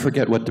 I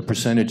forget what the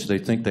percentage they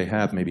think they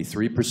have, maybe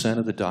 3%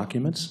 of the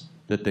documents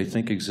that they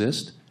think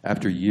exist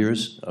after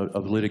years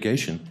of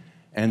litigation.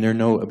 And they're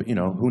you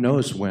know, who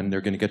knows when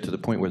they're going to get to the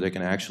point where they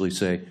can actually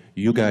say,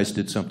 you guys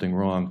did something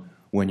wrong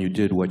when you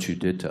did what you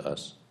did to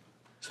us.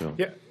 So.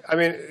 Yeah, I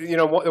mean, you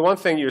know, the one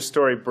thing your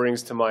story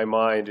brings to my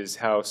mind is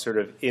how sort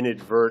of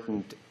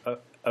inadvertent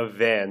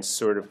events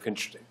sort of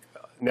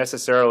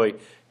necessarily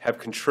have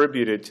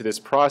contributed to this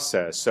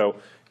process. So,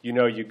 you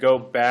know, you go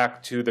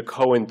back to the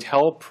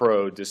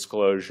COINTELPRO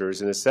disclosures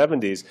in the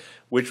 70s,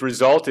 which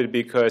resulted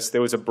because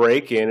there was a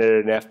break-in at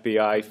an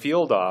FBI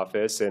field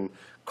office, and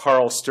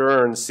Carl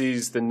Stern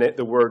sees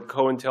the word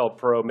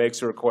COINTELPRO,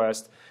 makes a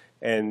request,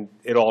 and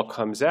it all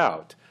comes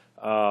out.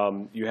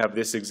 You have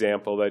this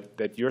example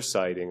that you're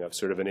citing of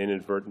sort of an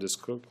inadvertent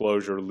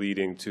disclosure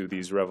leading to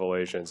these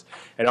revelations.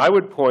 And I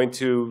would point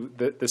to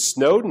the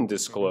Snowden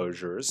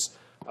disclosures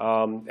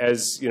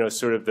as, you know,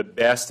 sort of the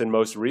best and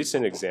most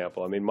recent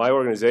example. I mean, my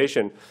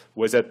organization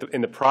was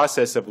in the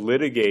process of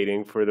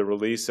litigating for the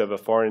release of a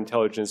Foreign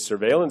Intelligence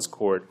Surveillance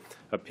Court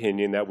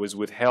opinion that was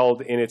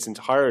withheld in its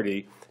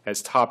entirety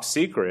as top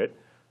secret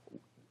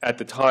at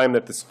the time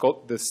that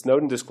the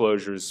Snowden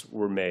disclosures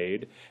were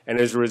made. And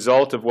as a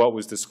result of what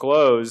was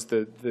disclosed,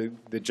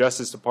 the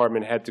Justice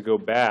Department had to go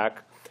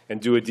back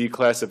and do a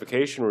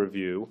declassification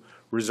review,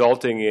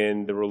 resulting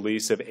in the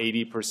release of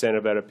 80%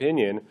 of that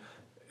opinion,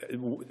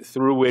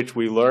 through which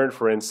we learned,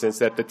 for instance,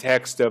 that the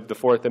text of the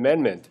Fourth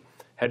Amendment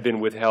had been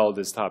withheld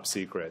as top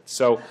secret.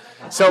 So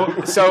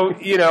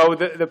you know,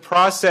 the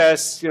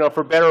process, you know,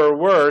 for better or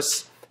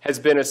worse, has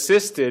been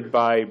assisted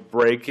by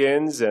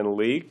break-ins and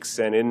leaks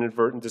and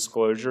inadvertent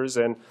disclosures,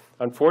 and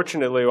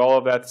unfortunately, all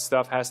of that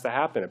stuff has to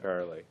happen,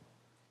 apparently.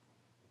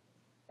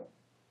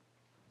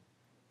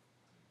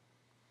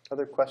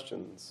 Other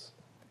questions?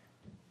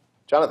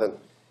 Jonathan.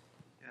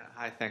 Yeah,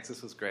 hi, thanks.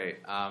 This was great.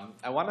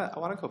 I want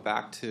to go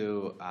back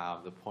to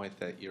the point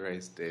that you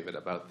raised, David,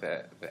 about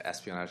the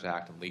Espionage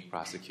Act and leak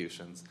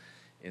prosecutions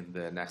in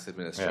the next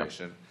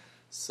administration. Yeah.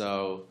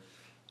 So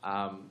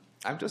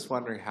I'm just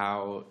wondering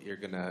how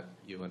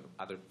you and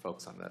other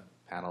folks on the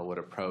panel would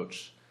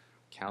approach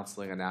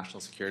counseling a national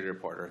security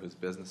reporter whose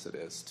business it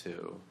is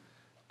to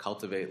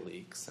cultivate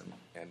leaks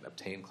and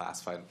obtain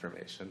classified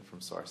information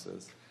from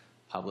sources,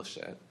 publish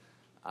it.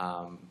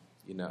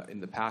 You know,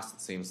 in the past,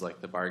 it seems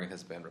like the bargain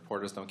has been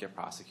reporters don't get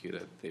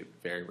prosecuted. They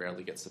very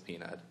rarely get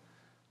subpoenaed.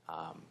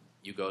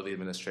 You go to the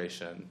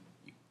administration,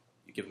 you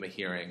give them a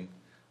hearing,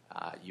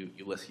 you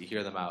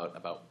hear them out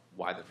about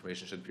why the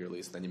information should be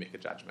released, then you make a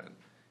judgment.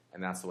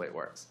 And that's the way it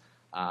works.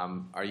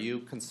 Are you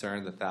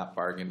concerned that that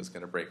bargain is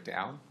going to break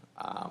down?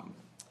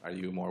 Are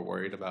you more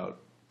worried about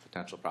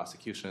potential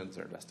prosecutions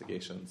or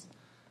investigations?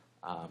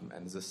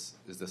 And is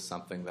this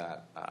something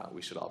that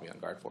we should all be on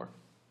guard for?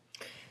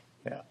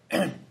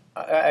 Yeah,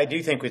 I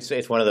do think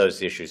it's one of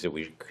those issues that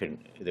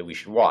we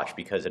should watch,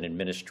 because an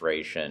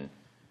administration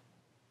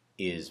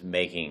is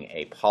making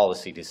a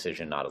policy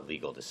decision, not a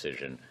legal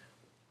decision.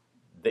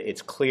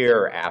 It's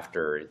clear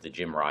after the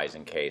Jim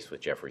Risen case with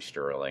Jeffrey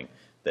Sterling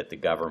that the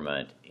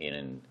government,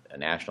 in a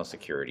national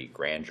security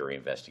grand jury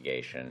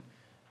investigation,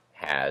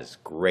 has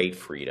great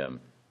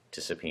freedom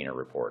to subpoena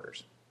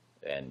reporters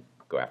and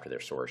go after their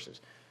sources.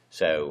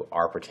 So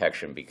our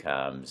protection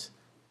becomes,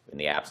 in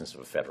the absence of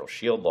a federal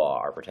shield law,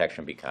 our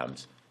protection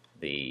becomes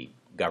the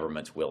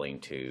government's willing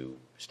to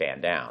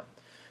stand down.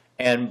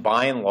 And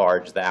by and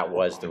large, that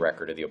was the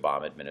record of the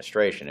Obama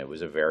administration. It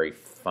was a very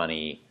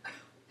funny,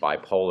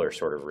 bipolar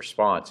sort of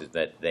response, is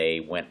that they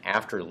went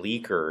after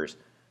leakers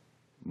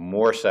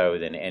more so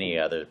than any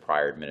other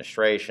prior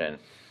administration,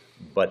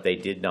 but they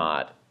did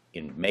not,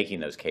 in making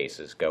those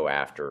cases, go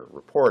after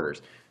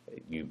reporters.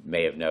 You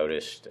may have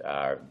noticed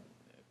a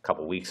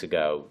couple weeks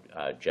ago,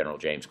 General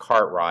James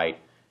Cartwright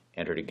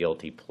entered a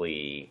guilty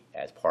plea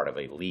as part of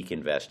a leak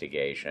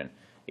investigation.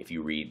 If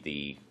you read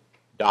the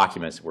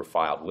documents that were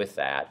filed with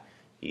that,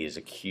 he is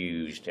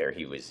accused, or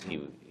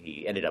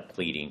he ended up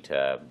pleading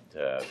to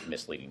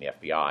misleading the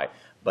FBI.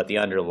 But the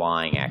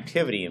underlying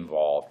activity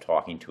involved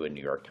talking to a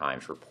New York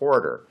Times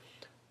reporter.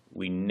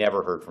 We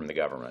never heard from the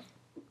government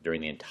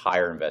during the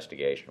entire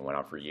investigation. It went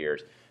on for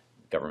years.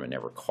 The government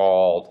never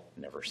called,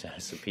 never sent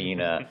a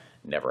subpoena,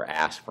 never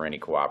asked for any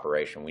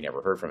cooperation. We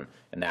never heard from them.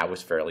 And that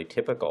was fairly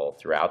typical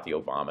throughout the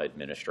Obama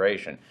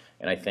administration.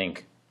 And I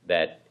think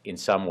that in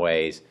some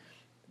ways,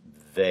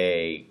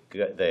 the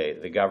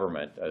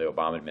government, the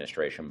Obama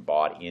administration,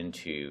 bought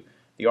into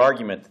the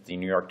argument that the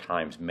New York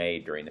Times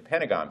made during the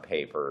Pentagon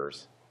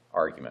Papers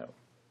argument.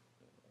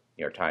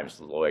 New York Times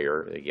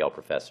lawyer, the Yale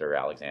professor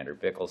Alexander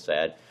Bickel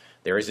said,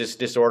 there is this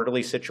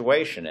disorderly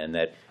situation, and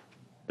that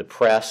the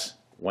press,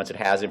 once it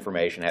has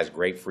information, has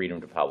great freedom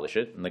to publish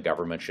it, and the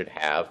government should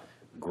have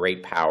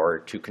great power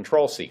to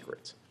control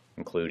secrets,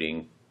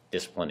 including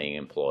disciplining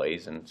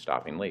employees and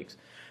stopping leaks.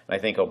 And I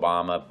think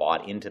Obama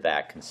bought into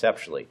that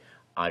conceptually.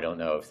 I don't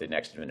know if the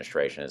next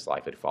administration is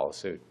likely to follow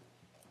suit.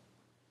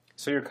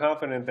 So you're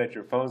confident that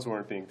your phones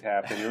weren't being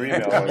tapped and your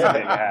email wasn't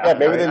being hacked? Yeah,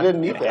 maybe right? they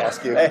didn't need to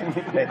ask you.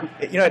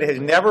 You know, it has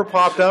never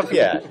popped up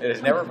yet. It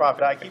has never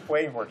popped up. I keep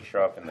waiting for it to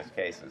show up in these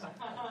cases.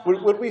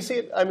 Would we see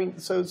it? I mean,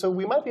 so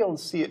we might be able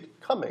to see it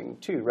coming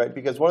too, right?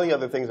 Because one of the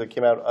other things that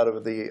came out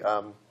of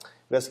the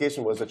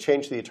investigation was a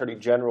change to the Attorney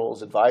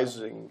General's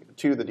advising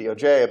to the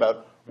DOJ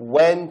about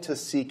when to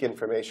seek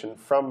information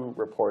from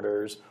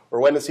reporters, or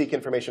when to seek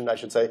information, I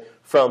should say,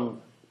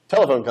 from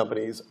telephone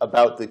companies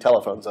about the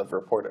telephones of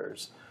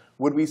reporters.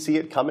 Would we see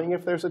it coming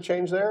if there's a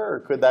change there, or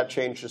could that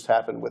change just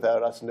happen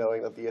without us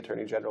knowing that the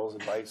Attorney General's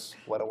advice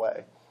went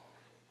away?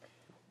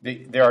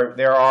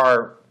 There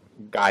are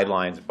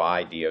guidelines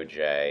by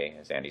DOJ,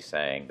 as Andy's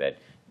saying,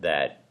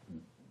 that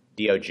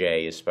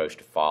DOJ is supposed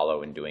to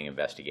follow in doing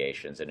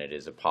investigations, and it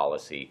is a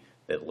policy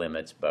that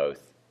limits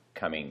both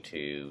coming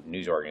to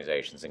news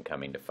organizations and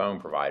coming to phone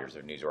providers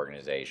of news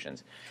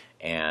organizations.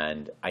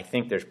 And I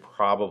think there's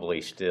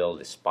probably still,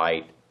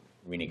 despite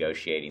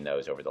renegotiating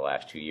those over the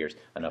last 2 years,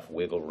 enough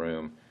wiggle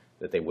room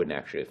that they wouldn't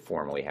actually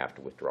formally have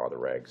to withdraw the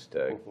regs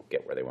to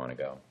get where they want to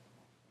go.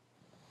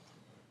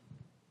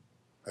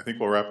 I think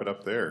we'll wrap it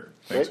up there.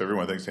 Thanks,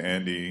 everyone. Thanks to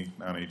Andy,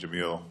 Nani,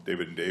 Jameel,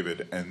 David, and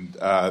David. And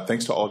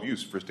thanks to all of you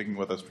for sticking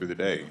with us through the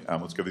day.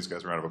 Let's give these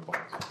guys a round of applause.